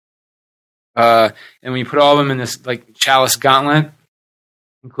 And when you put all of them in this like chalice gauntlet,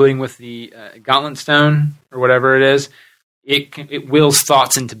 including with the gauntlet stone or whatever it is, it wills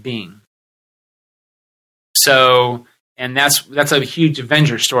thoughts into being. So, and that's a huge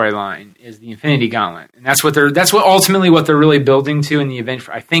Avengers storyline is the Infinity Gauntlet, and that's what ultimately what they're really building to in the event.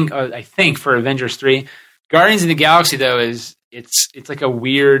 I think for Avengers 3, Guardians of the Galaxy though is it's like a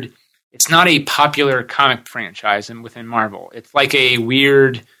weird. It's not a popular comic franchise within Marvel. It's like a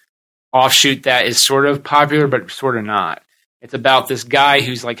weird offshoot that is sort of popular, but sort of not. It's about this guy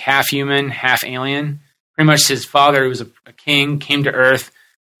who's like half human, half alien. Pretty much his father, who was a king, came to Earth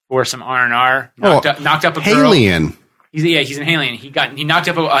for some R&R, knocked up a girl. Alien. He's an alien. He knocked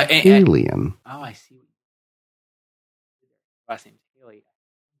up alien. Oh, I see. Last name's Haley.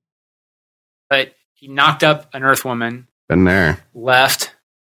 But he knocked up an Earth woman. Been there. Left.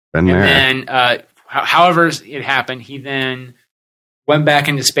 Been there. And then, however it happened, he then went back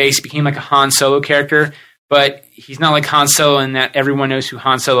into space, became like a Han Solo character, but he's not like Han Solo in that everyone knows who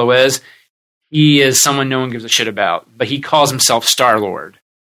Han Solo is. He is someone no one gives a shit about, but he calls himself Star-Lord.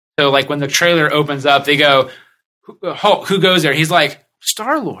 So like when the trailer opens up, they go, Hulk, who goes there? He's like,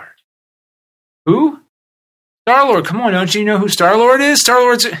 Star-Lord. Who? Star-Lord, come on, don't you know who Star-Lord is?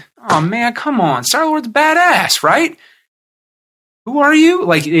 Star-Lord's, oh man, come on. Star-Lord's badass, right? Who are you?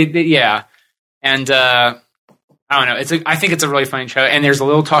 Like, yeah. And, I don't know. I think it's a really funny show. And there's a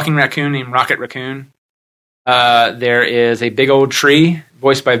little talking raccoon named Rocket Raccoon. There is a big old tree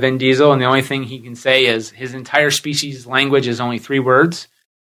voiced by Vin Diesel, and the only thing he can say is his entire species' language is only 3 words.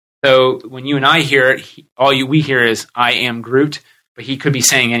 So when you and I hear it, we hear is "I am Groot," but he could be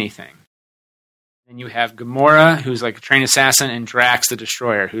saying anything. Then you have Gamora, who's like a trained assassin, and Drax the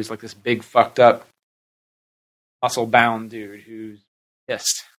Destroyer, who's like this big fucked up, muscle-bound dude who's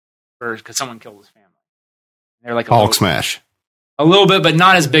pissed because someone killed his family. They're like Hulk smash. A little bit, but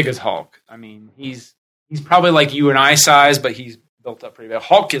not as big as Hulk. I mean, he's probably like you and I size, but he's built up pretty big.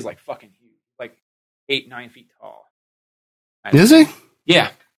 Hulk is like fucking huge, like 8-9 feet tall. Is he?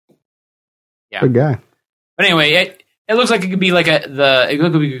 Yeah. Good guy. But anyway, it looks like it could be like it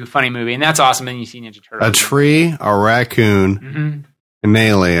could be a funny movie, and that's awesome. Then you see Ninja Turtles. A tree, a raccoon, an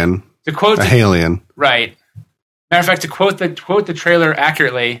alien, alien. Right. Matter of fact, to quote the trailer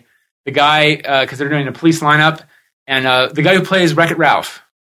accurately. The guy, because they're doing a police lineup, and the guy who plays Wreck-It Ralph,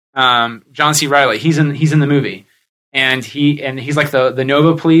 John C. Reilly, he's in the movie, and he's like the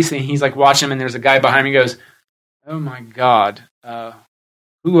Nova police, and he's like watching him, and there's a guy behind me who goes, "Oh my God,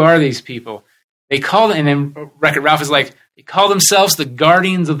 who are these people?" They call, and then Wreck-It Ralph is like, they call themselves the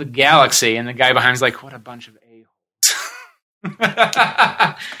Guardians of the Galaxy, and the guy behind is like, "What a bunch of a-holes."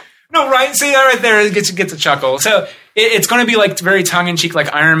 No, right? See that right there? It gets a chuckle. So it's going to be like very tongue in cheek,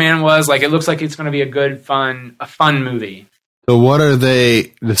 like Iron Man was. Like it looks like it's going to be a fun movie. So what are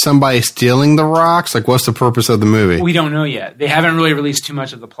they? Is somebody stealing the rocks? Like what's the purpose of the movie? We don't know yet. They haven't really released too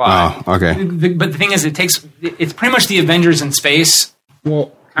much of the plot. Oh, okay. But the thing is, it's pretty much the Avengers in space.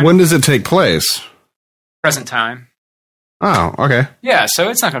 Well, when does it take place? Present time. Oh, okay. Yeah, so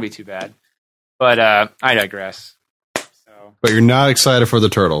it's not going to be too bad. But I digress. But you're not excited for the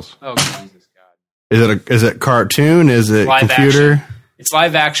Turtles. Oh, Jesus God. Is it cartoon? Is it Live computer? action. It's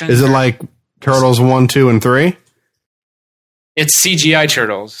live action. Is it like Turtles 1, 2, and 3? It's CGI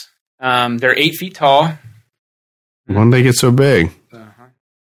turtles. They're 8 feet tall. When did they get so big?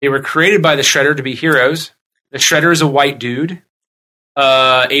 They were created by the Shredder to be heroes. The Shredder is a white dude.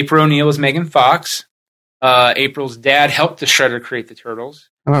 April O'Neil is Megan Fox. April's dad helped the Shredder create the turtles.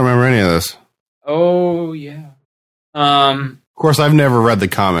 I don't remember any of this. Oh, yeah. Of course, I've never read the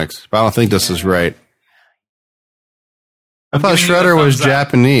comics, but I don't think this is right. I thought Shredder was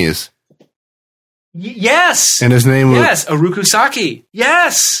Japanese. Yes! And his name was... Yes, Oroku Saki.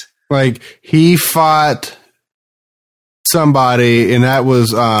 Yes! Like, he fought somebody, and that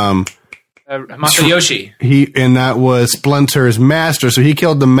was... Masayoshi. And that was Splinter's master, so he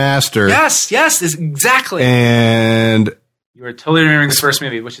killed the master. Yes, exactly. And... You were totally remembering the first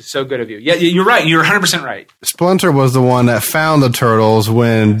movie, which is so good of you. Yeah, you're right. You're 100% right. Splinter was the one that found the turtles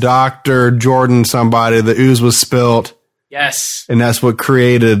when Dr. Jordan somebody, the ooze was spilt. Yes. And that's what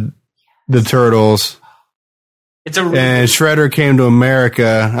created the turtles. And Shredder came to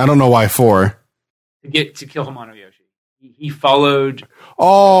America. I don't know why for. To kill Hamano Yoshi. He followed...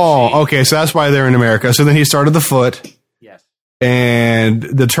 Oh, okay. So that's why they're in America. So then he started the Foot. Yes. And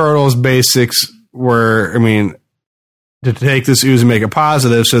the turtles' basics were, to take this ooze and make it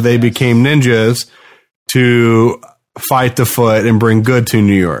positive, so they became ninjas to fight the Foot and bring good to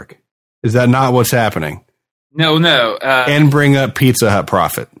New York. Is that not what's happening? No. And bring up Pizza Hut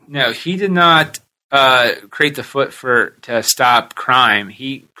profit. No, he did not create the Foot to stop crime.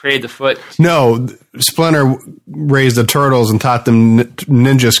 He created the Foot. No, Splinter raised the turtles and taught them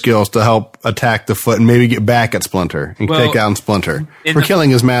ninja skills to help attack the Foot and maybe get back at Splinter and take out Splinter for killing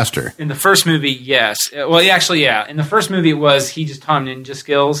his master. In the first movie, yes. Well, actually, yeah. In the first movie, it was he just taught them ninja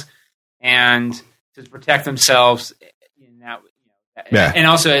skills and to protect themselves. And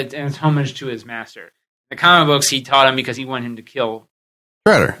also, it's homage to his master. In the comic books, he taught him because he wanted him to kill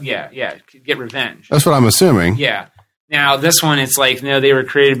Shredder. Yeah, get revenge. That's what I'm assuming. Yeah. Now, this one, it's like, no, they were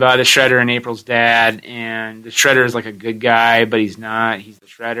created by the Shredder and April's dad, and the Shredder is like a good guy, but he's not. He's the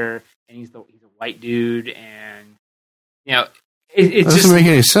Shredder, and he's a white dude, and, it doesn't just make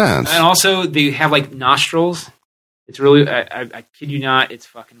any sense. And also, they have, like, nostrils. It's really, I kid you not, it's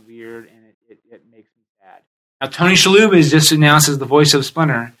fucking weird, and it makes me sad. Now, Tony Shalhoub is just announced as the voice of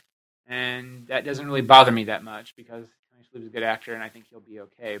Splinter, and that doesn't really bother me that much, because Tony Shalhoub's a good actor, and I think he'll be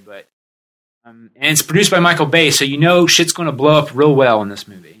okay, but... and it's produced by Michael Bay, so shit's going to blow up real well in this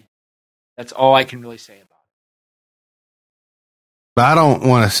movie. That's all I can really say about it. But I don't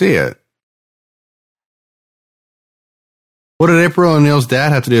want to see it. What did April O'Neil's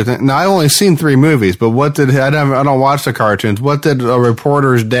dad have to do with it? Now, I've only seen 3 movies, but I don't watch the cartoons. What did a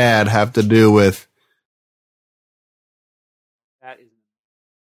reporter's dad have to do with...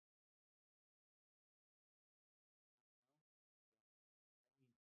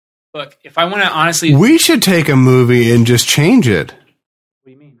 Look, if I want to honestly... We should take a movie and just change it. What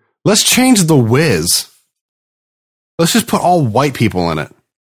do you mean? Let's change The Wiz. Let's just put all white people in it.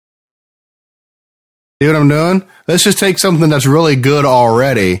 See what I'm doing? Let's just take something that's really good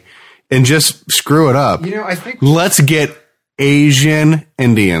already and just screw it up. I think... Let's get Asian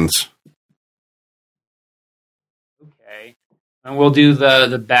Indians. Okay. And we'll do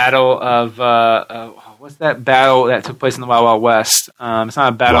the battle of... what's that battle that took place in the Wild Wild West? It's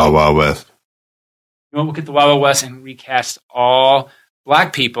not a battle. Wild Wild West. We'll get the Wild Wild West and recast all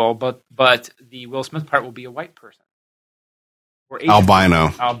black people, but the Will Smith part will be a white person. Or Asian.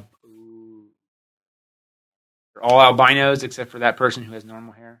 Albino. All albinos except for that person who has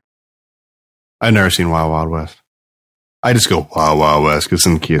normal hair. I've never seen Wild Wild West. I just go Wild Wild West because it's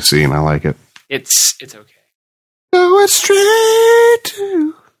in KFC and I like it. It's okay. Go straight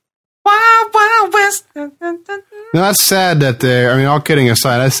to... Wild Wild West. No, that's sad that all kidding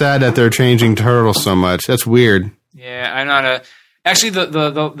aside, that's sad that they're changing turtles so much. That's weird. Yeah, I'm not a... Actually,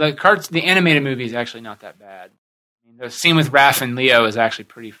 the animated movie is actually not that bad. The scene with Raph and Leo is actually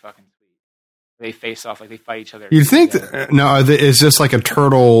pretty fucking sweet. They face off, like they fight each other. You think... is this like a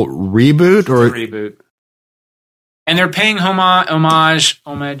turtle reboot? Or it's a reboot. And they're paying homage,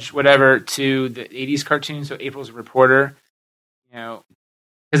 whatever, to the 80s cartoon, so April's a reporter.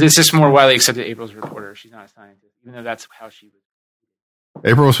 Because it's just more widely accepted April's a reporter. She's not a scientist, even though that's how she was.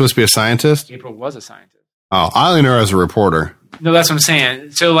 April was supposed to be a scientist? April was a scientist. Oh, I only know her as a reporter. No, that's what I'm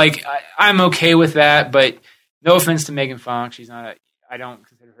saying. So, I'm okay with that, but no offense to Megan Fox. She's not I don't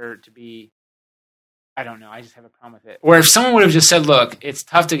consider her to be... I don't know. I just have a problem with it. Or if someone would have just said, look, it's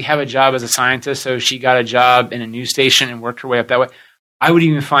tough to have a job as a scientist, so she got a job in a news station and worked her way up that way, I would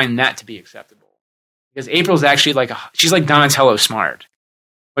even find that to be acceptable. Because April's actually she's like Donatello smart.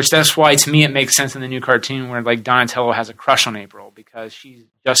 Which that's why, to me, it makes sense in the new cartoon where like Donatello has a crush on April because she's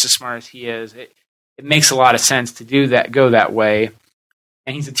just as smart as he is. It makes a lot of sense to go that way.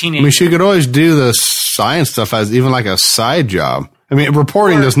 And he's a teenager. I mean, she could always do the science stuff as even like a side job. I mean,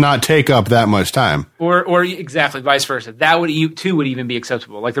 reporting does not take up that much time. Or exactly vice versa. That would even be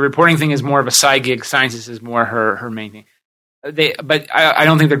acceptable. Like the reporting thing is more of a side gig. Science is more her main thing. But I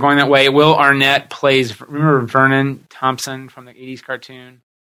don't think they're going that way. Will Arnett plays. Remember Vernon Thompson from the '80s cartoon?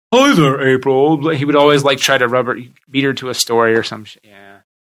 Hi there, April. He would always like try to beat her to a story or some shit. Yeah.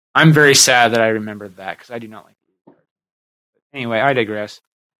 I'm very sad that I remembered that because I do not like it. Anyway, I digress.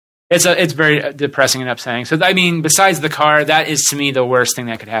 It's very depressing and upsetting. So, I mean, besides the car, that is to me the worst thing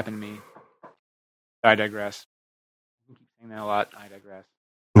that could happen to me. I digress. I keep saying that a lot. I digress.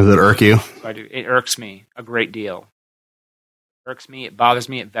 Does it irk you? So I do. It irks me a great deal. It irks me. It bothers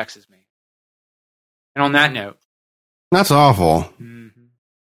me. It vexes me. And on that note. That's awful. Mm-hmm.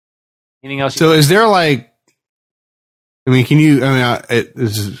 Anything else? So is there like, I mean,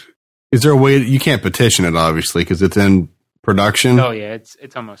 is there a way you can't petition it obviously because it's in production? Oh yeah,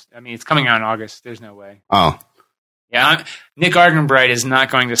 it's almost. I mean, it's coming out in August. There's no way. Oh, yeah. Nick Arganbright is not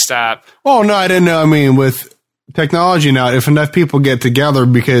going to stop. Oh no, I didn't know. I mean, with technology now, if enough people get together,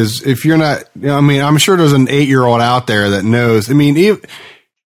 because if you're not, I mean, I'm sure there's an 8-year-old out there that knows. I mean,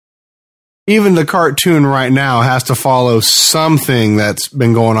 even the cartoon right now has to follow something that's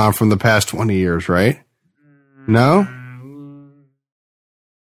been going on from the past 20 years, right? No?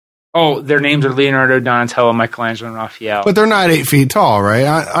 Oh, their names are Leonardo, Donatello, Michelangelo, and Raphael. But they're not 8 feet tall, right?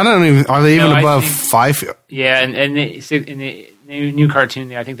 I don't even, are they even above 5 feet? Yeah, and in the new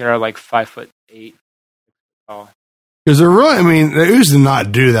cartoon, I think they're like 5'8" tall. Because they're really, I mean, they used to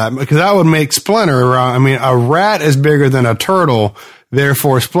not do that because that would make Splinter around. I mean, a rat is bigger than a turtle.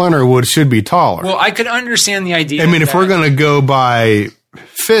 Therefore, Splinter should be taller. Well, I could understand the idea. I mean, if we're going to go by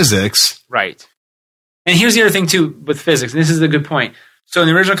physics. Right. And here's the other thing, too, with physics. And this is a good point. So in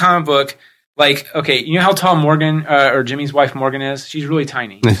the original comic book, like, okay, you know how tall Morgan, or Jimmy's wife Morgan is? She's really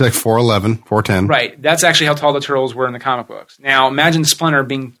tiny. She's like 4'11", 4'10". Right. That's actually how tall the turtles were in the comic books. Now, imagine Splinter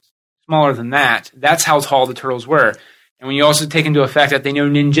being smaller than that. That's how tall the turtles were. And when you also take into effect that they know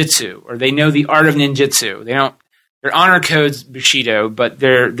ninjutsu, or they know the art of ninjutsu, they don't. Their honor code's Bushido, but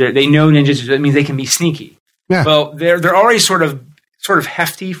they know ninjutsu. That means they can be sneaky. Yeah. Well, they're already sort of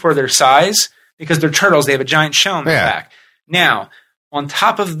hefty for their size because they're turtles. They have a giant shell on their back. Now, on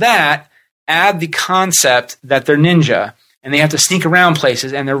top of that, add the concept that they're ninja and they have to sneak around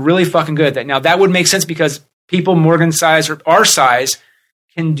places, and they're really fucking good at that. Now, that would make sense because people Morgan's size or our size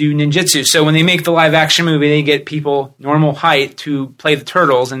can do ninjutsu. So when they make the live action movie, they get people normal height to play the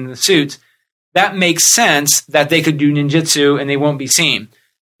turtles in the suits. That makes sense that they could do ninjutsu and they won't be seen.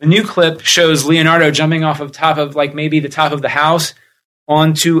 The new clip shows Leonardo jumping off of top of like maybe the top of the house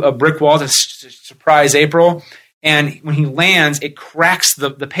onto a brick wall to surprise April. And when he lands, it cracks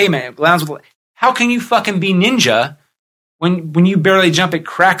the pavement. It lands with, how can you fucking be ninja when you barely jump? It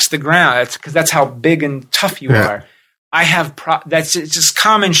cracks the ground. That's because that's how big and tough you are. I have that's just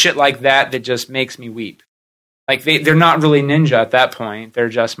common shit like that just makes me weep. Like they're not really ninja at that point. They're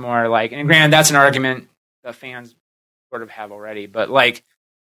just more like, and granted, that's an argument the fans sort of have already, but like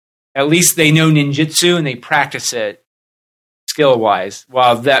at least they know ninjutsu and they practice it skill wise.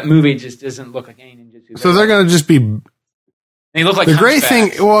 While that movie just doesn't look like any ninjutsu. So they're going to just be. They look like the great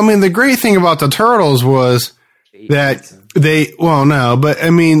thing. Well, I mean, the great thing about the turtles was that they. Well, no, but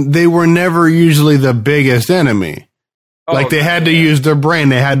I mean, they were never usually the biggest enemy. Like they had to use their brain.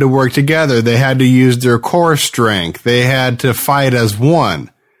 They had to work together. They had to use their core strength. They had to fight as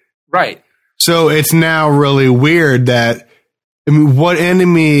one. Right. So it's now really weird that, I mean, what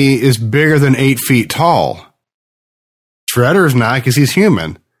enemy is bigger than 8 feet tall? Shredder's not because he's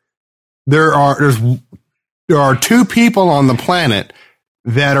human. There are 2 people on the planet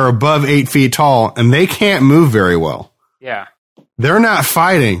that are above 8 feet tall and they can't move very well. Yeah. They're not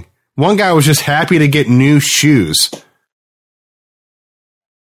fighting. One guy was just happy to get new shoes.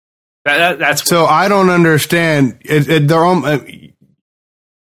 That's so I don't understand. You don't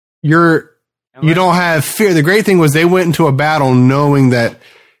have fear. The great thing was they went into a battle knowing that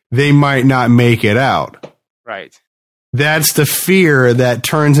they might not make it out. Right. That's the fear that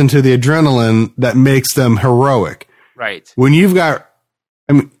turns into the adrenaline that makes them heroic. Right. When you've got,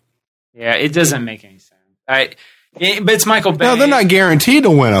 I mean, yeah, it doesn't make any sense. But it's Michael Bay. No, they're not guaranteed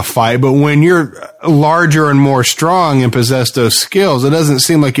to win a fight, but when you're larger and more strong and possess those skills, it doesn't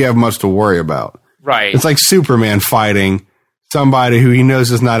seem like you have much to worry about. Right. It's like Superman fighting somebody who he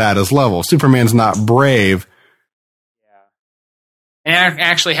knows is not at his level. Superman's not brave. And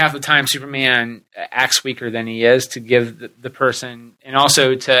actually, half the time, Superman acts weaker than he is to give the person, and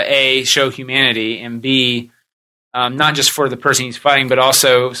also to A, show humanity, and B, not just for the person he's fighting, but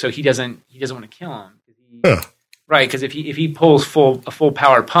also so he doesn't want to kill him. Right? Because if he pulls a full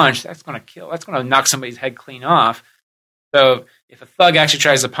power punch, that's going to kill. That's going to knock somebody's head clean off. So if a thug actually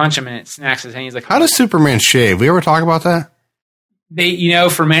tries to punch him and it snacks his hand, he's like, "How does Superman shave? We ever talk about that?" They,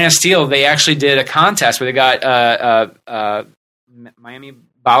 for Man of Steel, they actually did a contest where they got Miami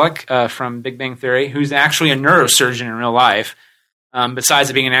Bollock from Big Bang Theory, who's actually a neurosurgeon in real life.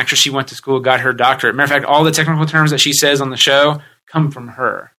 Besides being an actress, she went to school, got her doctorate. Matter of fact, all the technical terms that she says on the show come from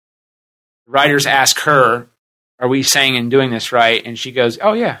her. The writers ask her, "Are we saying and doing this right?" And she goes,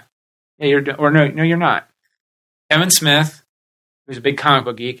 "Oh yeah, or no, you're not." Kevin Smith, who's a big comic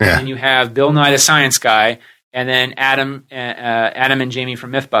book geek, and then you have Bill Nye the Science Guy, and then Adam and Jamie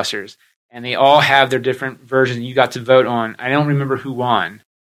from MythBusters. And they all have their different versions you got to vote on. I don't remember who won,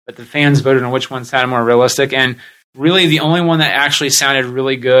 but the fans voted on which one sounded more realistic. And really the only one that actually sounded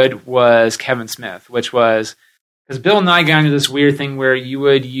really good was Kevin Smith, which was because Bill Nye got into this weird thing where you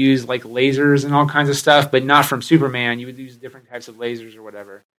would use like lasers and all kinds of stuff, but not from Superman. You would use different types of lasers or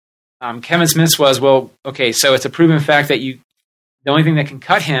whatever. Kevin Smith's was, well, okay, so it's a proven fact that the only thing that can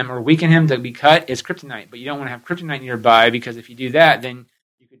cut him or weaken him to be cut is kryptonite, but you don't want to have kryptonite nearby because if you do that, then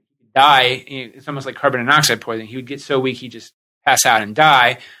die. It's almost like carbon monoxide poisoning. He would get so weak he'd just pass out and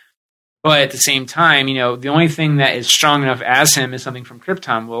die. But at the same time, the only thing that is strong enough as him is something from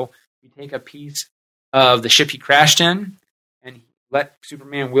Krypton. Well, you take a piece of the ship he crashed in and let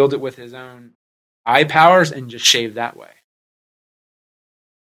Superman wield it with his own eye powers and just shave that way.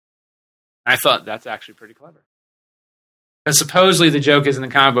 I thought that's actually pretty clever. Because supposedly the joke is in the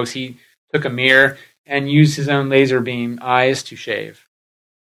comic books, he took a mirror and used his own laser beam eyes to shave.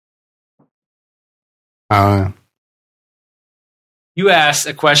 You asked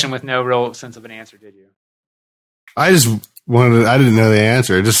a question with no real sense of an answer, did you? I didn't know the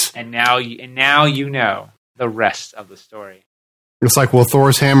answer. And now you know the rest of the story. It's like, will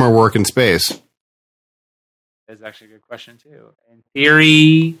Thor's hammer work in space? That's actually a good question too. In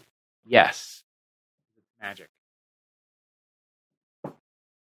theory, yes. It's magic. It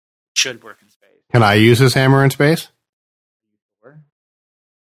should work in space. Can I use his hammer in space? Sure.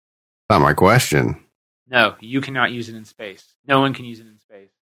 Not my question. No, you cannot use it in space. No one can use it in space.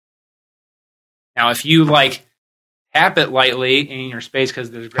 Now, if you tap it lightly in your space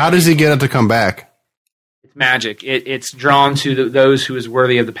because there's gravity, how does he get it to come back? It's magic. It's drawn to those who is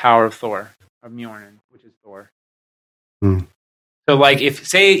worthy of the power of Thor, of Mjolnir, which is Thor. So, if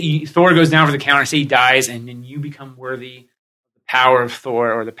say Thor goes down for the counter, say he dies, and then you become worthy of the power of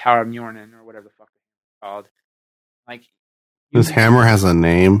Thor or the power of Mjolnir or whatever the fuck it's called. This hammer has a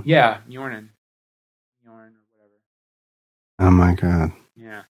name. Yeah, Mjolnir. Oh my god.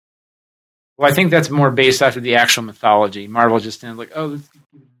 Yeah. Well, I think that's more based after the actual mythology. Marvel just didn't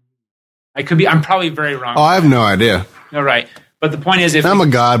I'm probably very wrong. Oh, I have no idea. No, right. But the point is, if I'm a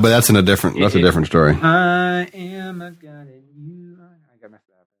god, but that's a different story. I am a god and you are. I got messed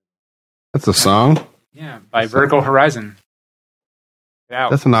up. That's a song? Yeah, by Vertical Horizon.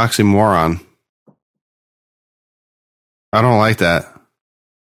 That's an oxymoron. I don't like that.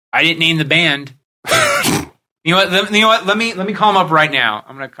 I didn't name the band. You know what? Let me call them up right now.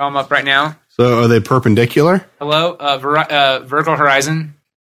 I'm going to call them up right now. So are they perpendicular? Hello, Vertical Horizon.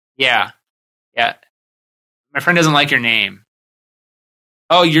 Yeah. My friend doesn't like your name.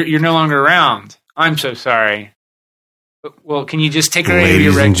 Oh, you're no longer around. I'm so sorry. Well, can you just take her away?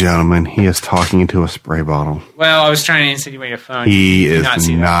 Ladies and gentlemen, he is talking into a spray bottle. Well, I was trying to insinuate a phone. He is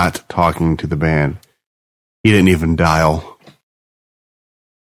not talking to the band. He didn't even dial.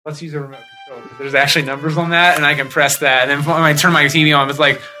 Let's use a remote control. There's actually numbers on that, and I can press that. And then when I turn my TV on, it's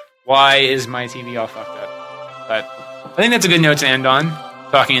like, why is my TV all fucked up? But I think that's a good note to end on.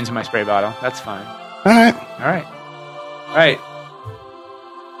 Talking into my spray bottle. That's fine. All right.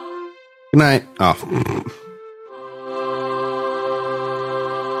 Good night. Oh.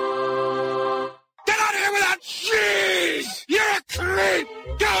 Get out of here without cheese! You're a creep!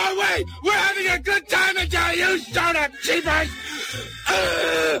 Go away! We're having a good time until you start up, cheapers!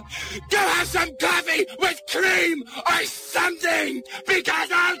 Go have some coffee with cream or something! Because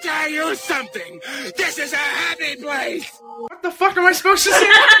I'll tell you something! This is a happy place! What the fuck am I supposed to say?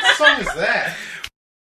 What song is that?